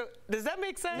 So does that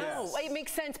make sense? No, it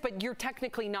makes sense, but you're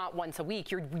technically not once a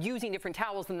week. You're using different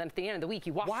towels, and then at the end of the week,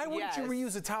 you wash Why them. wouldn't you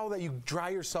reuse a towel that you dry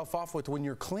yourself off with when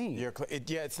you're clean? Yeah,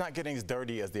 it's not getting as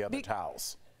dirty as the other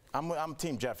towels. I'm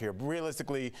Team Jeff here.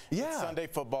 Realistically, it's Sunday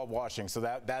football washing, so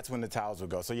that's when the towels would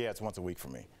go. So yeah, it's once a week for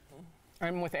me.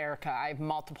 I'm with Erica. I have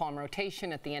multiple on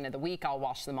rotation. At the end of the week, I'll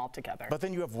wash them all together. But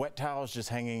then you have wet towels just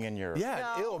hanging in your...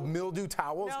 Yeah, ew, mildew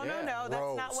towels. No, that's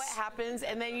not what happens.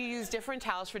 And then you use different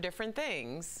towels for different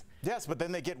things. Yes, but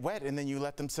then they get wet, and then you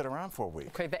let them sit around for a week.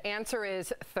 Okay, the answer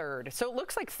is third. So it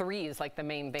looks like 3 is like the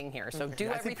main thing here. So do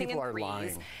everything in 3s.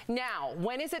 Lying. Now,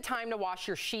 when is it time to wash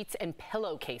your sheets and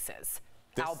pillowcases?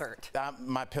 Albert.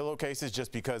 My pillowcases,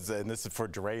 just because, and this is for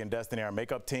Dre and Destiny, our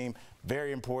makeup team,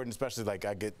 very important, especially like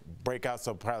I get breakouts,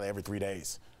 so probably every 3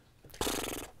 days.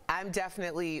 I'm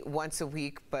definitely once a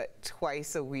week, but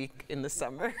twice a week in the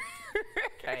summer.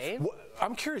 Okay.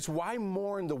 I'm curious, why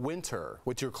more in the winter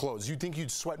with your clothes? You think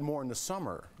you'd sweat more in the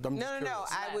summer? No.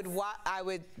 I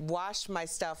would wash my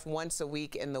stuff once a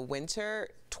week in the winter,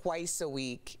 twice a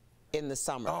week in the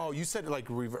summer. Oh, you said like,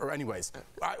 anyways,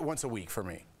 once a week for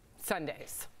me.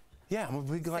 Sundays. Yeah,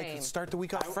 we like start the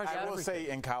week off fresh. I will say,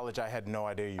 in college, I had no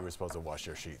idea you were supposed to wash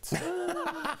your sheets.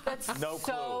 No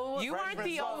clue. You aren't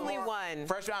the only one.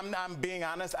 Freshman, I'm being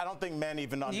honest. I don't think men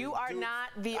even understand. You are not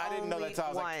the only one. I didn't know that until I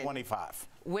was like 25.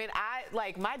 When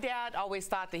my dad always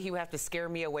thought that he would have to scare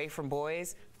me away from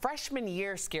boys. Freshman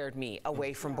year scared me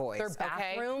away from boys. Their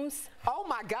bathrooms? Okay? Oh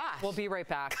my gosh. We'll be right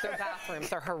back. Their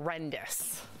bathrooms are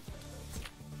horrendous.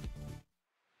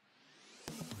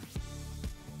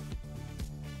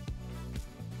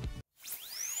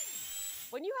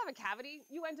 When you have a cavity,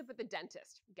 you end up at the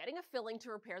dentist, getting a filling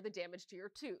to repair the damage to your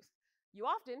tooth. You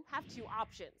often have 2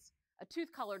 options, a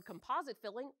tooth-colored composite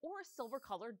filling or a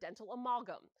silver-colored dental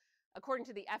amalgam. According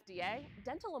to the FDA,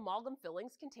 dental amalgam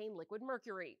fillings contain liquid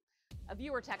mercury. A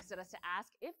viewer texted us to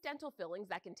ask if dental fillings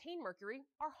that contain mercury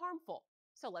are harmful.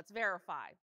 So let's verify.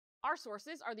 Our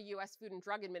sources are the U.S. Food and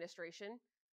Drug Administration,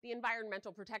 the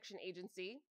Environmental Protection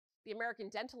Agency, the American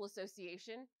Dental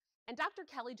Association, and Dr.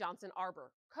 Kelly Johnson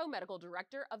Arbor, co-medical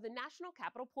director of the National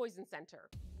Capital Poison Center.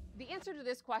 The answer to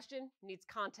this question needs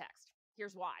context.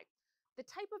 Here's why. The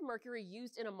type of mercury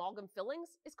used in amalgam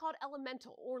fillings is called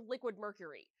elemental or liquid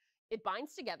mercury. It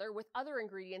binds together with other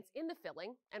ingredients in the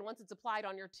filling, and once it's applied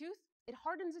on your tooth, it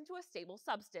hardens into a stable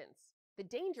substance. The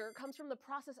danger comes from the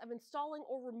process of installing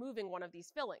or removing one of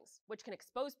these fillings, which can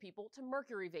expose people to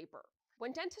mercury vapor.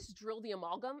 When dentists drill the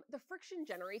amalgam, the friction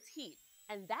generates heat,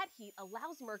 and that heat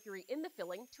allows mercury in the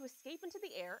filling to escape into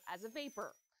the air as a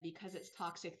vapor. Because it's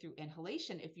toxic through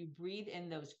inhalation, if you breathe in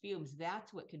those fumes,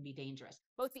 that's what can be dangerous.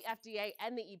 Both the FDA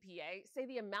and the EPA say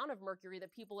the amount of mercury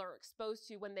that people are exposed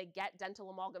to when they get dental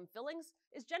amalgam fillings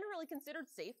is generally considered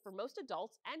safe for most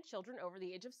adults and children over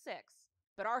the age of 6.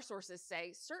 But our sources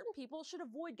say certain people should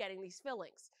avoid getting these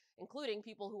fillings, including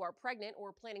people who are pregnant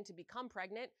or planning to become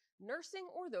pregnant, nursing,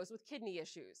 or those with kidney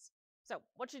issues. So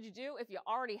what should you do if you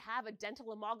already have a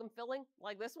dental amalgam filling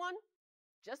like this one?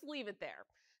 Just leave it there.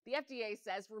 The FDA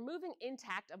says removing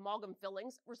intact amalgam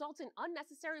fillings results in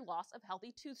unnecessary loss of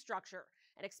healthy tooth structure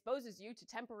and exposes you to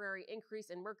temporary increase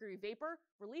in mercury vapor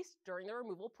released during the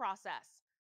removal process.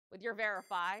 With your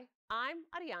Verify, I'm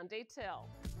Ariande Till.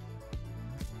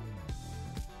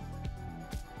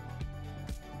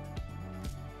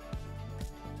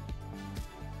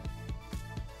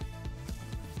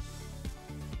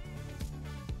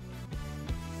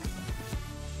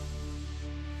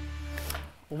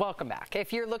 Welcome back.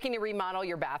 If you're looking to remodel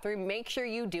your bathroom, make sure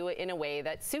you do it in a way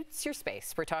that suits your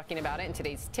space. We're talking about it in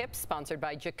today's tips, sponsored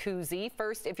by Jacuzzi.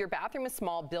 First, if your bathroom is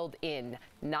small, build in,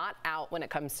 not out when it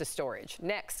comes to storage.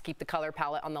 Next, keep the color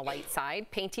palette on the light side.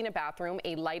 Painting a bathroom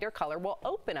a lighter color will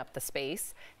open up the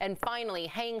space. And finally,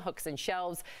 hang hooks and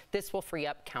shelves. This will free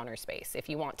up counter space. If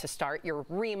you want to start your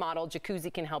remodel,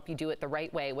 Jacuzzi can help you do it the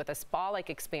right way. With a spa-like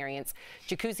experience,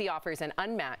 Jacuzzi offers an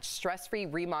unmatched, stress-free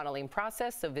remodeling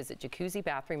process. So visit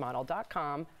JacuzziBathRemodel.com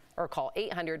or call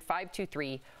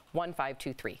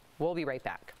 800-523-1523. We'll be right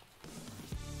back.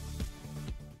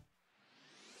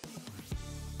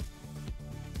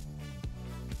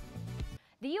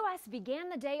 The U.S. began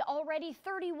the day already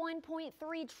 $31.3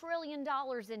 trillion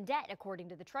in debt, according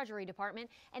to the Treasury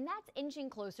Department, and that's inching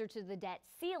closer to the debt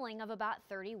ceiling of about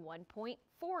 $31.4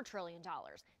 trillion,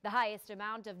 the highest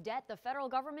amount of debt the federal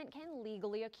government can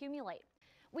legally accumulate.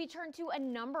 We turn to a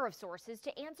number of sources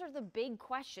to answer the big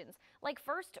questions, like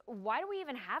first, why do we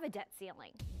even have a debt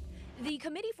ceiling? The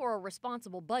Committee for a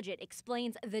Responsible Budget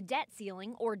explains the debt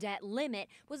ceiling, or debt limit,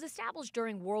 was established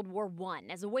during World War I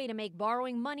as a way to make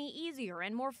borrowing money easier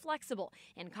and more flexible,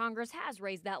 and Congress has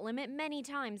raised that limit many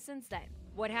times since then.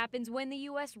 What happens when the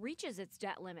U.S. reaches its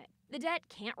debt limit? The debt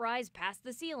can't rise past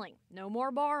the ceiling, no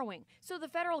more borrowing, so the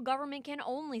federal government can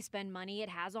only spend money it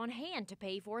has on hand to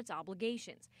pay for its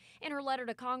obligations. In her letter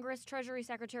to Congress, Treasury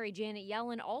Secretary Janet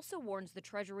Yellen also warns the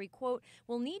Treasury, quote,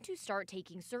 will need to start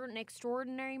taking certain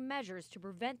extraordinary measures to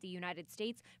prevent the United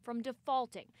States from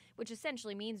defaulting, which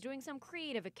essentially means doing some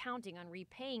creative accounting on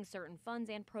repaying certain funds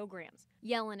and programs.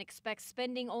 Yellen expects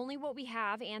spending only what we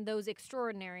have, and those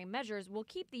extraordinary measures will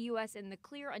keep the U.S. in the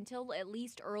clear until at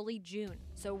least early June.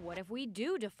 So what if we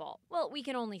do default? Well, we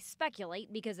can only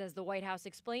speculate because, as the White House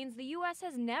explains, the U.S.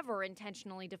 has never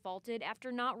intentionally defaulted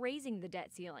after not raising the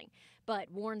debt ceiling, but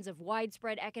warns of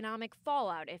widespread economic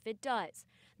fallout if it does.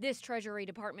 This Treasury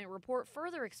Department report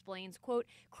further explains, quote,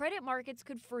 credit markets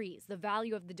could freeze, the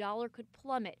value of the dollar could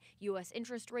plummet, U.S.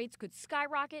 interest rates could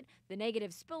skyrocket, the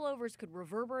negative spillovers could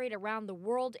reverberate around the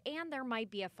world, and there might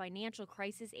be a financial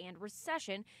crisis and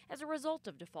recession as a result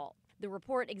of default. The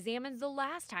report examines the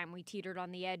last time we teetered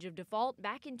on the edge of default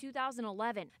back in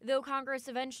 2011. Though Congress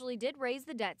eventually did raise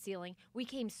the debt ceiling, we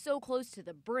came so close to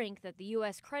the brink that the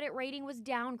U.S. credit rating was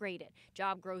downgraded.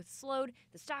 Job growth slowed,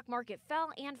 the stock market fell,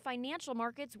 and financial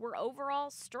markets were overall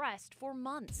stressed for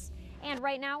months. And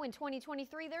right now in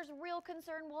 2023, there's real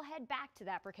concern we'll head back to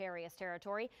that precarious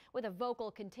territory, with a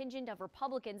vocal contingent of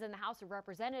Republicans in the House of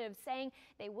Representatives saying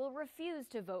they will refuse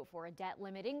to vote for a debt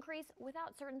limit increase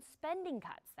without certain spending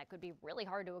cuts that could be really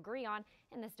hard to agree on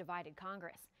in this divided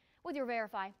Congress. With your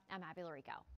Verify, I'm Abby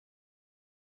Larico.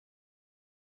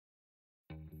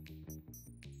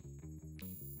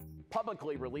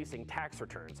 Publicly releasing tax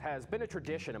returns has been a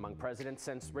tradition among presidents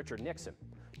since Richard Nixon.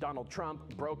 Donald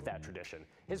Trump broke that tradition,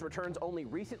 his returns only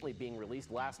recently being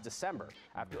released last December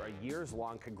after a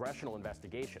years-long congressional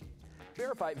investigation.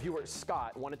 Verify viewer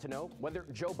Scott wanted to know whether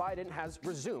Joe Biden has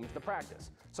resumed the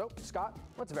practice. So, Scott,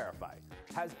 let's verify.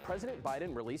 Has President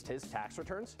Biden released his tax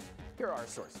returns? Here are our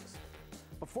sources.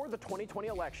 Before the 2020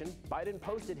 election, Biden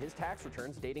posted his tax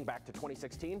returns dating back to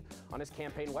 2016 on his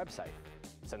campaign website.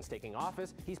 Since taking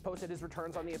office, he's posted his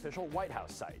returns on the official White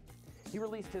House site. He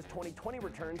released his 2020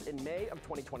 returns in May of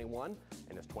 2021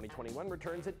 and his 2021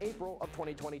 returns in April of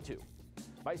 2022.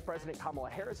 Vice President Kamala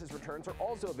Harris's returns are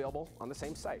also available on the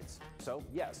same sites. So,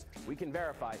 yes, we can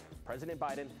verify President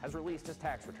Biden has released his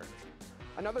tax returns.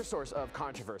 Another source of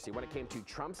controversy when it came to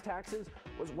Trump's taxes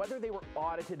was whether they were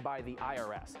audited by the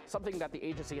IRS, something that the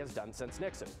agency has done since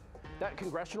Nixon. That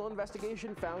congressional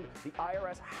investigation found the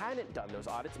IRS hadn't done those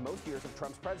audits most years of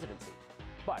Trump's presidency.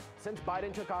 But since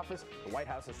Biden took office, the White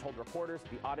House has told reporters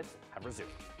the audits have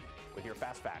resumed. With your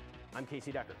Fast Fact, I'm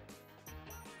Casey Decker.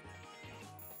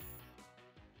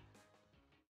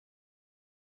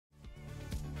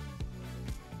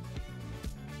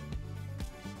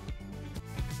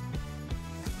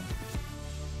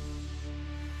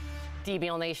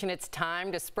 DBL Nation, it's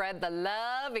time to spread the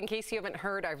love. In case you haven't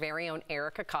heard, our very own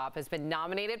Erica Cobb has been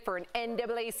nominated for an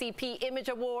NAACP Image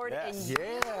Award. Yes. And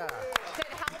to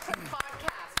help her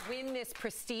podcast win this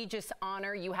prestigious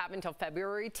honor, you have until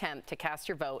February 10th to cast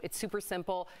your vote. It's super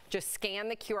simple. Just scan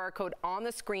the QR code on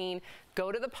the screen,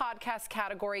 go to the podcast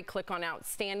category, click on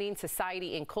Outstanding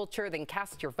Society and Culture, then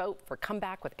cast your vote for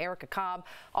Comeback with Erica Cobb.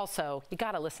 Also, you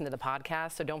got to listen to the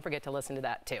podcast, so don't forget to listen to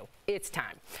that too. It's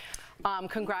time.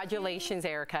 Congratulations,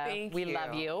 Erica. Thank we you.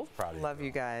 love you. Proud of you. Love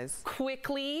you guys.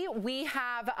 Quickly, we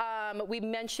have, we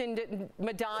mentioned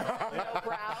Madonna, no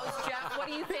brows. Jeff, what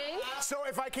do you think? So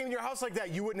if I came to your house like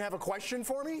that, you wouldn't have a question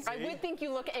for me? I would think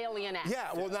you look alien-esque. Yeah,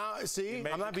 well now, see,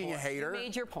 I'm not being a hater. You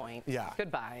made your point. Yeah.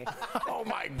 Goodbye. Oh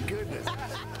my goodness.